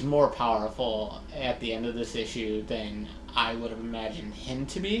it. He's more powerful at the end of this issue than I would have imagined him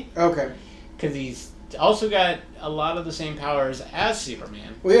to be. Okay. Because he's also got a lot of the same powers as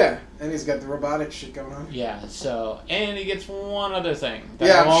Superman. Well, yeah, and he's got the robotic shit going on. Yeah, so... And he gets one other thing.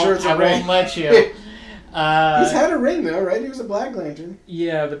 I'm sure it's a ring. I won't let you. He's had a ring, though, right? He was a Black Lantern.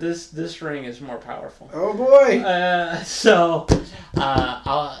 Yeah, but this ring is more powerful. Oh, boy.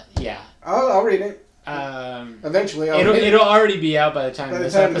 I'll read it. Eventually, it'll already be out by the time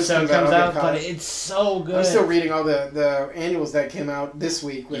this episode comes out, but it's so good. I'm still reading all the annuals that came out this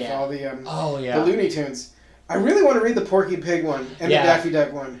week with all the the Looney Tunes. I really want to read the Porky Pig one and the Daffy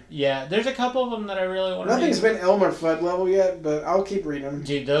Duck one. Yeah, there's a couple of them that I really want to read. Nothing's been Elmer Fudd level yet, but I'll keep reading them.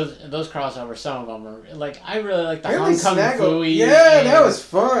 Dude, those crossovers, some of them are like, I really like the Hong Kong Phooey. Yeah, that was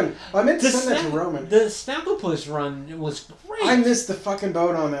fun. I meant to send that to Roman. The Snagglepuss run was great. I missed the fucking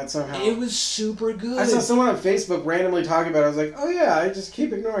boat on that somehow. It was super good. I saw someone on Facebook randomly talking about it. I was like, oh yeah, I just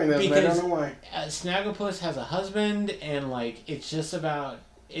keep ignoring them, and I don't know why. Snagglepuss has a husband, and like, it's just about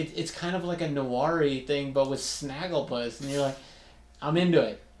it's kind of like a noir-y thing, but with Snagglepuss, and you're like, I'm into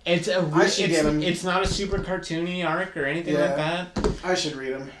it. It's not a super cartoony arc or anything like that. I should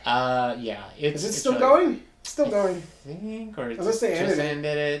read them. Yeah. Is it still going? It's still going. I think, or unless they ended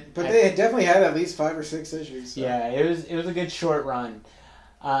it. But they definitely had at least 5 or 6 issues. So. Yeah, it was a good short run.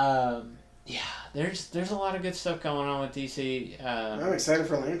 Yeah, there's a lot of good stuff going on with DC. I'm excited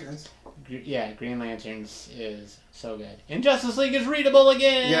for Lanterns. Yeah, Green Lanterns is so good. Injustice League is readable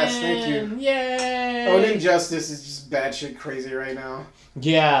again! Yes, thank you. Yay! Oh, and Injustice is just batshit crazy right now.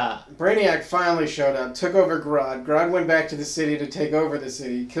 Yeah. Brainiac finally showed up, took over Grodd. Grodd went back to the city to take over the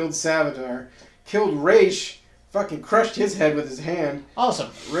city, killed Savitar, killed Raish, fucking crushed his head with his hand.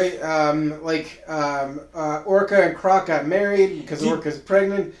 Awesome. Orca and Croc got married because Orca's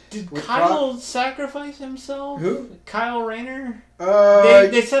pregnant. Did Kyle sacrifice himself? Who? Kyle Rayner?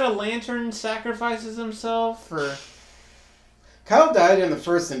 They said a lantern sacrifices himself, or... Kyle died in the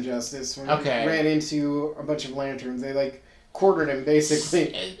first Injustice when he ran into a bunch of lanterns. They, quartered him,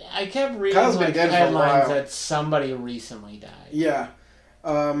 basically. I kept reading Kyle's been dead headlines for a while. that somebody recently died. Yeah.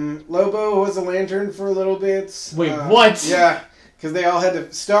 Lobo was a lantern for a little bit. Wait, what? Yeah, because they all had to...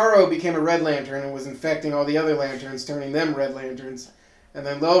 Starro became a Red Lantern and was infecting all the other lanterns, turning them Red Lanterns. And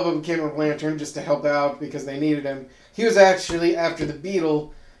then Lobo became a lantern just to help out because they needed him. He was actually after the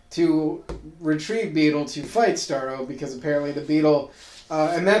Beetle to retrieve Beetle to fight Starro because apparently the Beetle...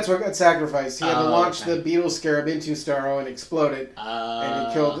 and that's what got sacrificed. He had to launch the Beetle Scarab into Starro and explode it. And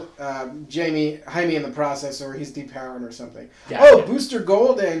he killed Jaime in the process, or he's depowered or something. Gotcha. Booster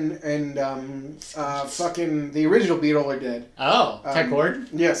Gold and fucking the original Beetle are dead. Ted Kord?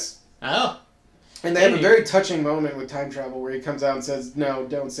 Yes. And they have a very touching moment with time travel where he comes out and says, "No,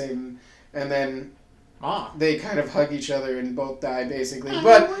 don't save him." And then they kind of hug each other and both die, basically.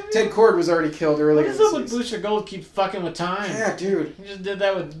 But Ted Kord was already killed earlier. What is up with Booster Gold keep fucking with time? Yeah, dude. He just did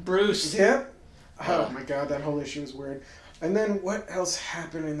that with Bruce. Yeah. Oh my god, that whole issue was weird. And then what else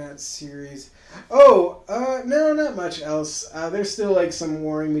happened in that series? No, not much else. There's still some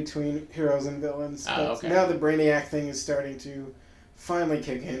warring between heroes and villains. But now the Brainiac thing is starting to finally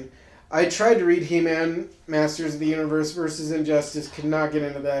kick in. I tried to read He-Man, Masters of the Universe versus Injustice. Could not get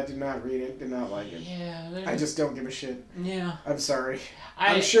into that. Did not read it. Did not like it. Yeah. I just don't give a shit. Yeah. I'm sorry.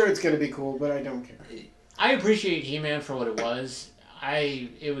 I'm sure it's going to be cool, but I don't care. I appreciate He-Man for what it was.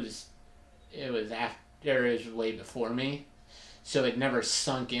 It was way before me. So it never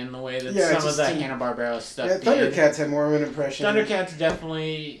sunk in the way that some of the Hanna-Barbera stuff did. Thundercats had more of an impression. Thundercats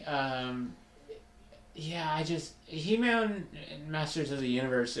definitely... He-Man and Masters of the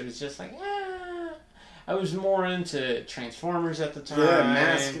Universe, it was just like, I was more into Transformers at the time. Yeah,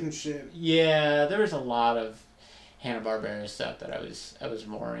 Mask and shit. Yeah, there was a lot of Hanna-Barbera stuff that I was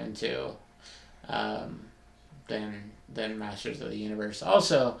more into than Masters of the Universe.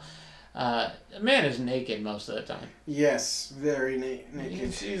 Also, man is naked most of the time. Yes, very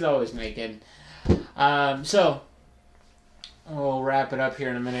naked. He's always naked. So, we'll wrap it up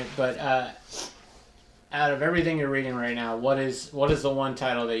here in a minute, but... out of everything you're reading right now, what is the one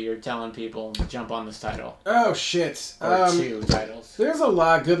title that you're telling people jump on this title? Oh shit! Or two titles. There's a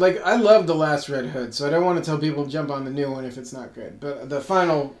lot good. I love The Last Red Hood, so I don't want to tell people to jump on the new one if it's not good. But the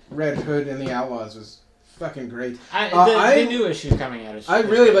final Red Hood and the Outlaws was fucking great. The new issue coming out is... I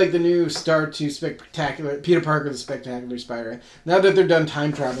really like the new start to Spectacular... Peter Parker, the Spectacular Spider. Now that they're done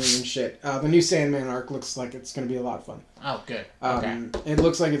time traveling and shit, the new Sandman arc looks like it's going to be a lot of fun. Oh, good. Okay. It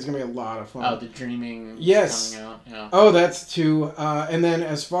looks like it's going to be a lot of fun. Oh, the Dreaming yes. coming out. Yeah. Oh, that's two. And then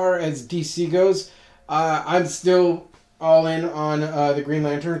as far as DC goes, I'm still all in on the Green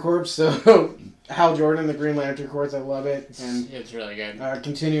Lantern Corps. So Hal Jordan, the Green Lantern Corps, I love it. And it's really good.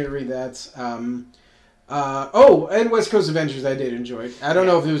 Continue to read that. And West Coast Avengers I did enjoy. I don't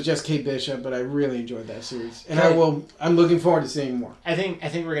know if it was just Kate Bishop, but I really enjoyed that series. And I'm looking forward to seeing more. I think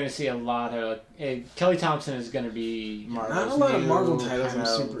we're going to see a lot of... Kelly Thompson is going to be Marvel's not a lot of Marvel titles I'm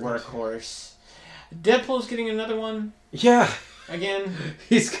super workhorse. Deadpool's getting another one. Yeah. Again.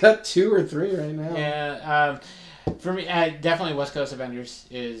 He's got 2 or 3 right now. Yeah. For me, definitely West Coast Avengers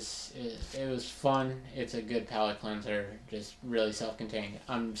it was fun. It's a good palate cleanser, just really self-contained.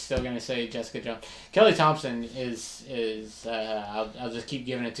 I'm still gonna say Jessica Jones. Kelly Thompson is I'll just keep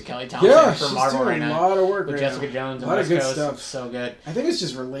giving it to Kelly Thompson for Marvel right now. Yeah, she's doing a lot of work with right Jessica now. Jones a and lot West of good Coast. stuff. It's so good. I think it's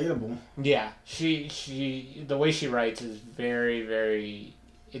just relatable. Yeah, she the way she writes is very, very.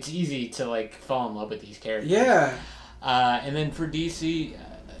 It's easy to fall in love with these characters. Yeah. And then for DC,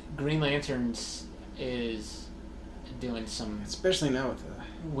 Green Lanterns is doing some, especially now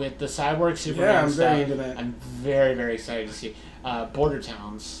with the Cyborg Superman. Yeah, I'm very into that. I'm very, very excited to see. Border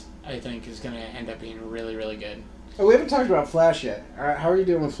Towns, I think, is going to end up being really, really good. Oh, we haven't talked about Flash yet. How are you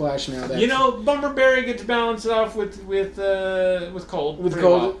doing with Flash now? Bumper Barry gets balanced off with Cold. With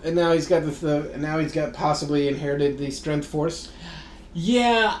Cold, well. And now he's got he's got possibly inherited the Strength Force.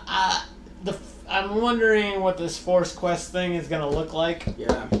 Yeah, I'm wondering what this Force Quest thing is going to look like.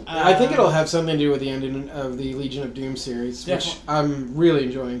 Yeah, I think it'll have something to do with the ending of the Legion of Doom series, which I'm really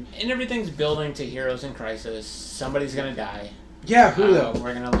enjoying. And everything's building to Heroes in Crisis. Somebody's going to die. Yeah, who though?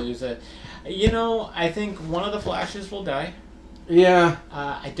 We're going to lose it. I think one of the Flashes will die. Yeah.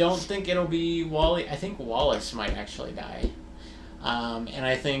 I don't think it'll be Wally. I think Wallace might actually die. And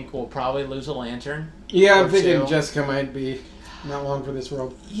I think we'll probably lose a Lantern. Yeah, I'm thinking Jessica might be not long for this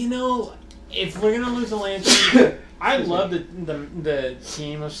world. If we're gonna lose a Lantern, I love the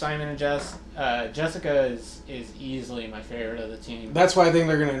team of Simon and Jess. Jessica is easily my favorite of the team. That's why I think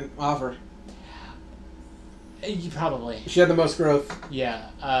they're gonna offer. Probably. She had the most growth.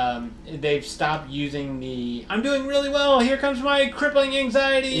 Yeah. They've stopped using the I'm doing really well, here comes my crippling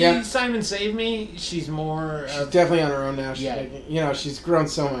anxiety, Simon save me. She's more She's definitely on her own now. She's grown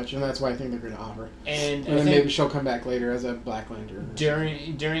so much, and that's why I think they're going to offer. And then maybe she'll come back later as a Black Lantern.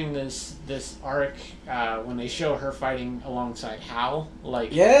 During this arc, when they show her fighting alongside Hal,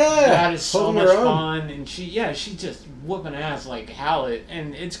 that is so much fun, and she just whooping ass like Hal,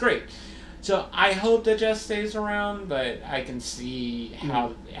 and it's great. So I hope that Jess stays around, but I can see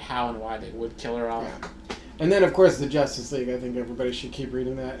how and why they would kill her off. Yeah. And then, of course, the Justice League. I think everybody should keep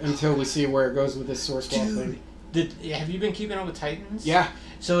reading that until we see where it goes with this Source Wall thing. Have you been keeping up with Titans? Yeah.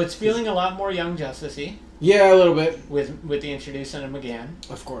 So it's feeling a lot more Young Justice-y. Yeah, a little bit. With the introducing of McGann.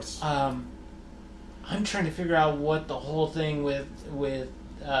 Of course. I'm trying to figure out what the whole thing with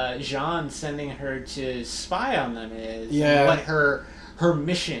Jean sending her to spy on them is. Yeah. What her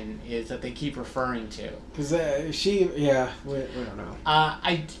mission is that they keep referring to. Because we don't know.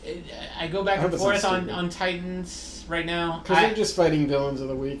 I go back and forth on Titans right now. Because they're just fighting villains of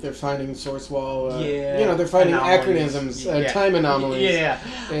the week. They're fighting Source Wall. They're fighting anachronisms, time anomalies. Yeah.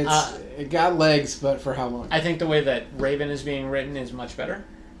 It got legs, but for how long? I think the way that Raven is being written is much better.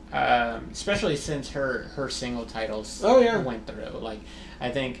 Especially since her single titles went through. I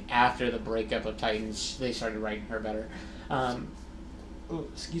think after the breakup of Titans, they started writing her better.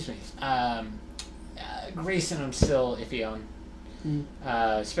 Excuse me. Grayson, I'm still iffy on.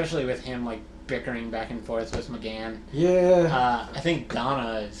 Especially with him bickering back and forth with McGann. Yeah. I think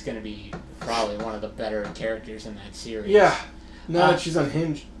Donna is going to be probably one of the better characters in that series. Yeah. Now that she's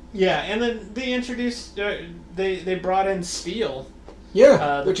unhinged. Yeah, and then they introduced. They brought in Steel.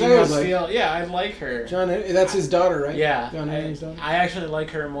 Yeah, which I was like. Yeah, I like her. John, that's his daughter, right? Yeah, John Henry's daughter. I actually like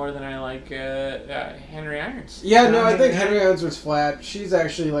her more than I like Henry Irons. Yeah, I think Henry Irons was flat. She's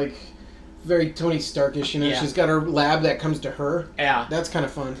actually very Tony Starkish. She's got her lab that comes to her. Yeah, that's kind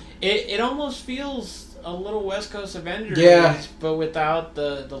of fun. It almost feels a little West Coast Avengers. Yeah, but without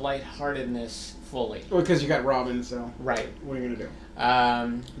the lightheartedness fully. Well, because you got Robin, so right. What are you gonna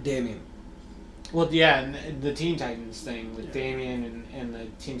do? Damian. Well, yeah, and the Teen Titans thing with Damian and the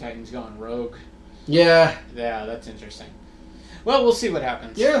Teen Titans going rogue. Yeah. Yeah, that's interesting. Well, we'll see what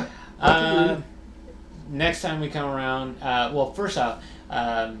happens. Yeah. Next time we come around, first off,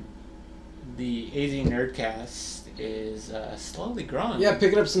 the AZ Nerdcast is slowly growing. Yeah,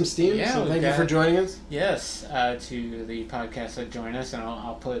 picking up some steam. Yeah, so thank you for joining us. Yes, to the podcast that join us, and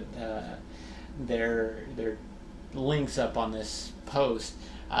I'll put their links up on this post.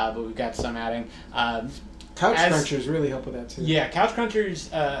 But we've got some adding. Couch Crunchers really help with that too. Yeah, Couch Crunchers,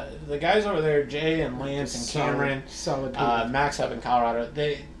 the guys over there, Jay and Lance and Cameron, solid Max up in Colorado,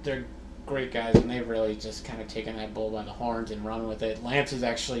 they're great guys, and they've really just kind of taken that bull by the horns and run with it. Lance is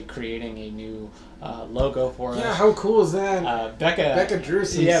actually creating a new logo for us. Yeah, how cool is that? Becca drew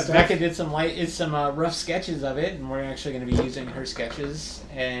some stuff. Becca did some rough sketches of it, and we're actually going to be using her sketches,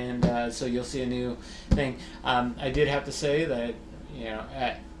 and so you'll see a new thing. I did have to say that,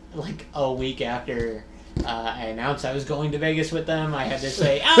 a week after I announced I was going to Vegas with them, I had to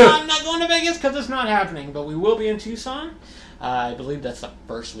say, I'm not going to Vegas because it's not happening, but we will be in Tucson. I believe that's the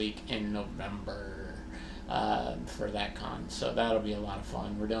first week in November for that con, so that'll be a lot of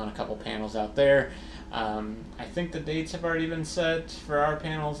fun. We're doing a couple panels out there. I think the dates have already been set for our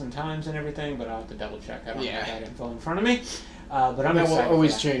panels and times and everything, but I'll have to double check. I don't have that info in front of me. But I'm excited. That will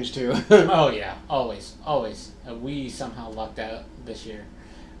always change too. Oh yeah, always. We somehow lucked out this year.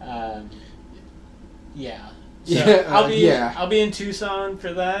 Yeah. So I'll be in Tucson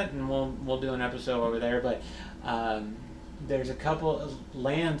for that, and we'll do an episode over there. But there's a couple.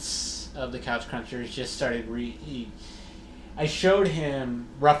 Lance of the Couch Crunchers just started I showed him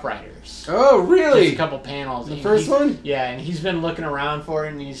Rough Riders. Oh, really? Just a couple panels. The first one? Yeah, and he's been looking around for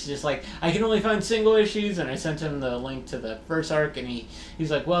it, and he's just like, I can only find single issues, and I sent him the link to the first arc, and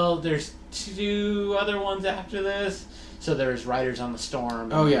he's like, well, there's 2 other ones after this. So there's Riders on the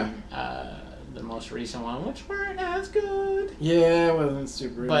Storm. Oh, yeah. The most recent one, which weren't as good. Yeah, it wasn't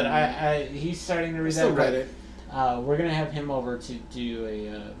super. But he's starting to read that. Still read it. We're going to have him over to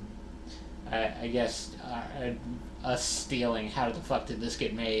do us stealing How the Fuck Did This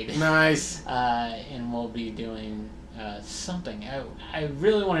Get Made? Nice. And we'll be doing something. I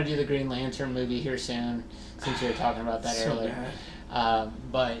really want to do the Green Lantern movie here soon, since we were talking about that earlier.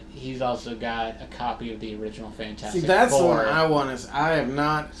 But he's also got a copy of the original Fantastic Four. See, that's the one I want to. I've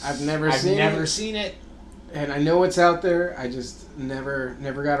never seen it. And I know it's out there. I just never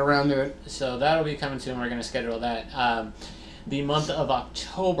got around to it. So that'll be coming soon. We're going to schedule that. The month of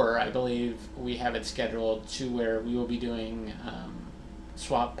October, I believe, we have it scheduled to where we will be doing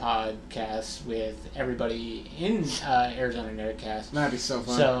swap podcasts with everybody in Arizona Nerdcast. That'd be so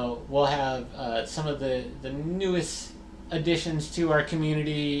fun. So we'll have some of the newest additions to our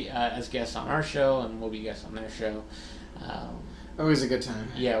community as guests on our show, and we'll be guests on their show. Always a good time.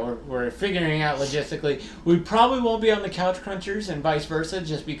 Yeah, we're figuring out logistically. We probably won't be on the Couch Crunchers and vice versa,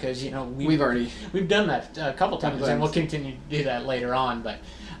 just because we've done that a couple times, and we'll continue to do that later on. But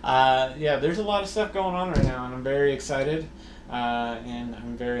yeah, there's a lot of stuff going on right now, and I'm very excited, and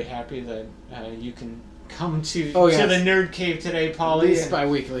I'm very happy that you can come to the Nerd Cave today, Paulie. At least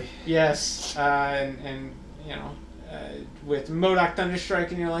bi-weekly. Yes, and with MODOK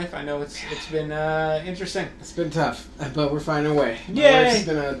Thunderstrike in your life, I know it's been interesting. It's been tough, but we're finding a way. Yay! My wife's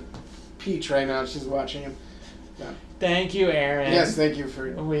been a peach right now. She's watching him. So. Thank you, Aaron. Yes, thank you for.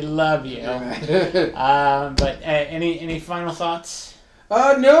 We love you. But any final thoughts?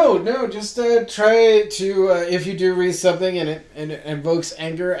 No. Just try to if you do read something and it invokes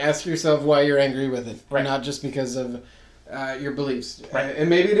anger, ask yourself why you're angry with it, right. Not just because of. Your beliefs. Right. And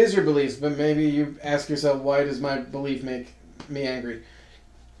maybe it is your beliefs, but maybe you ask yourself, why does my belief make me angry?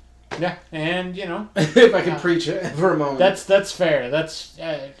 Yeah, and if I can preach it for a moment. That's fair. That's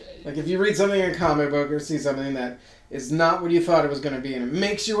like if you read something in a comic book or see something that is not what you thought it was going to be and it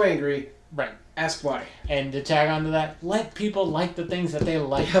makes you angry, right. Ask why. And to tag on to that, let people like the things that they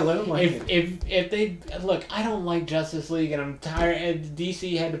like. Yeah, let them like it. If they look, I don't like Justice League, and I'm tired.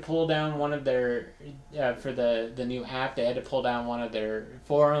 DC had to pull down one of their for the new app. They had to pull down one of their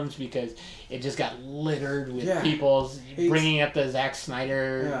forums because it just got littered with people bringing up the Zack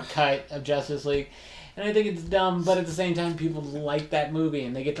Snyder cut of Justice League. And I think it's dumb, but at the same time, people like that movie,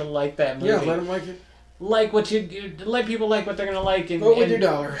 and they get to like that movie. Yeah, let them like it. Like what let people like what they're gonna like, and vote with your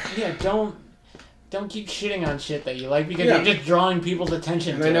dollar. Yeah, don't keep shitting on shit that you like because you're just drawing people's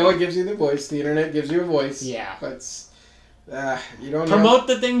attention. And I know it gives you the voice. The internet gives you a voice. Yeah, but you don't promote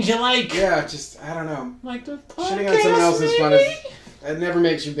the things you like. Yeah, just I don't know. Like the shitting on someone else's fun it never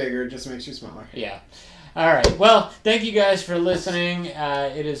makes you bigger. It just makes you smaller. Yeah. All right. Well, thank you guys for listening.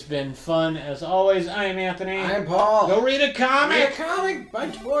 It has been fun as always. I am Anthony. I am Paul. Go read a comic. Read a comic. Buy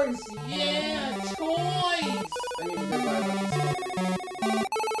toys. Yeah, toys.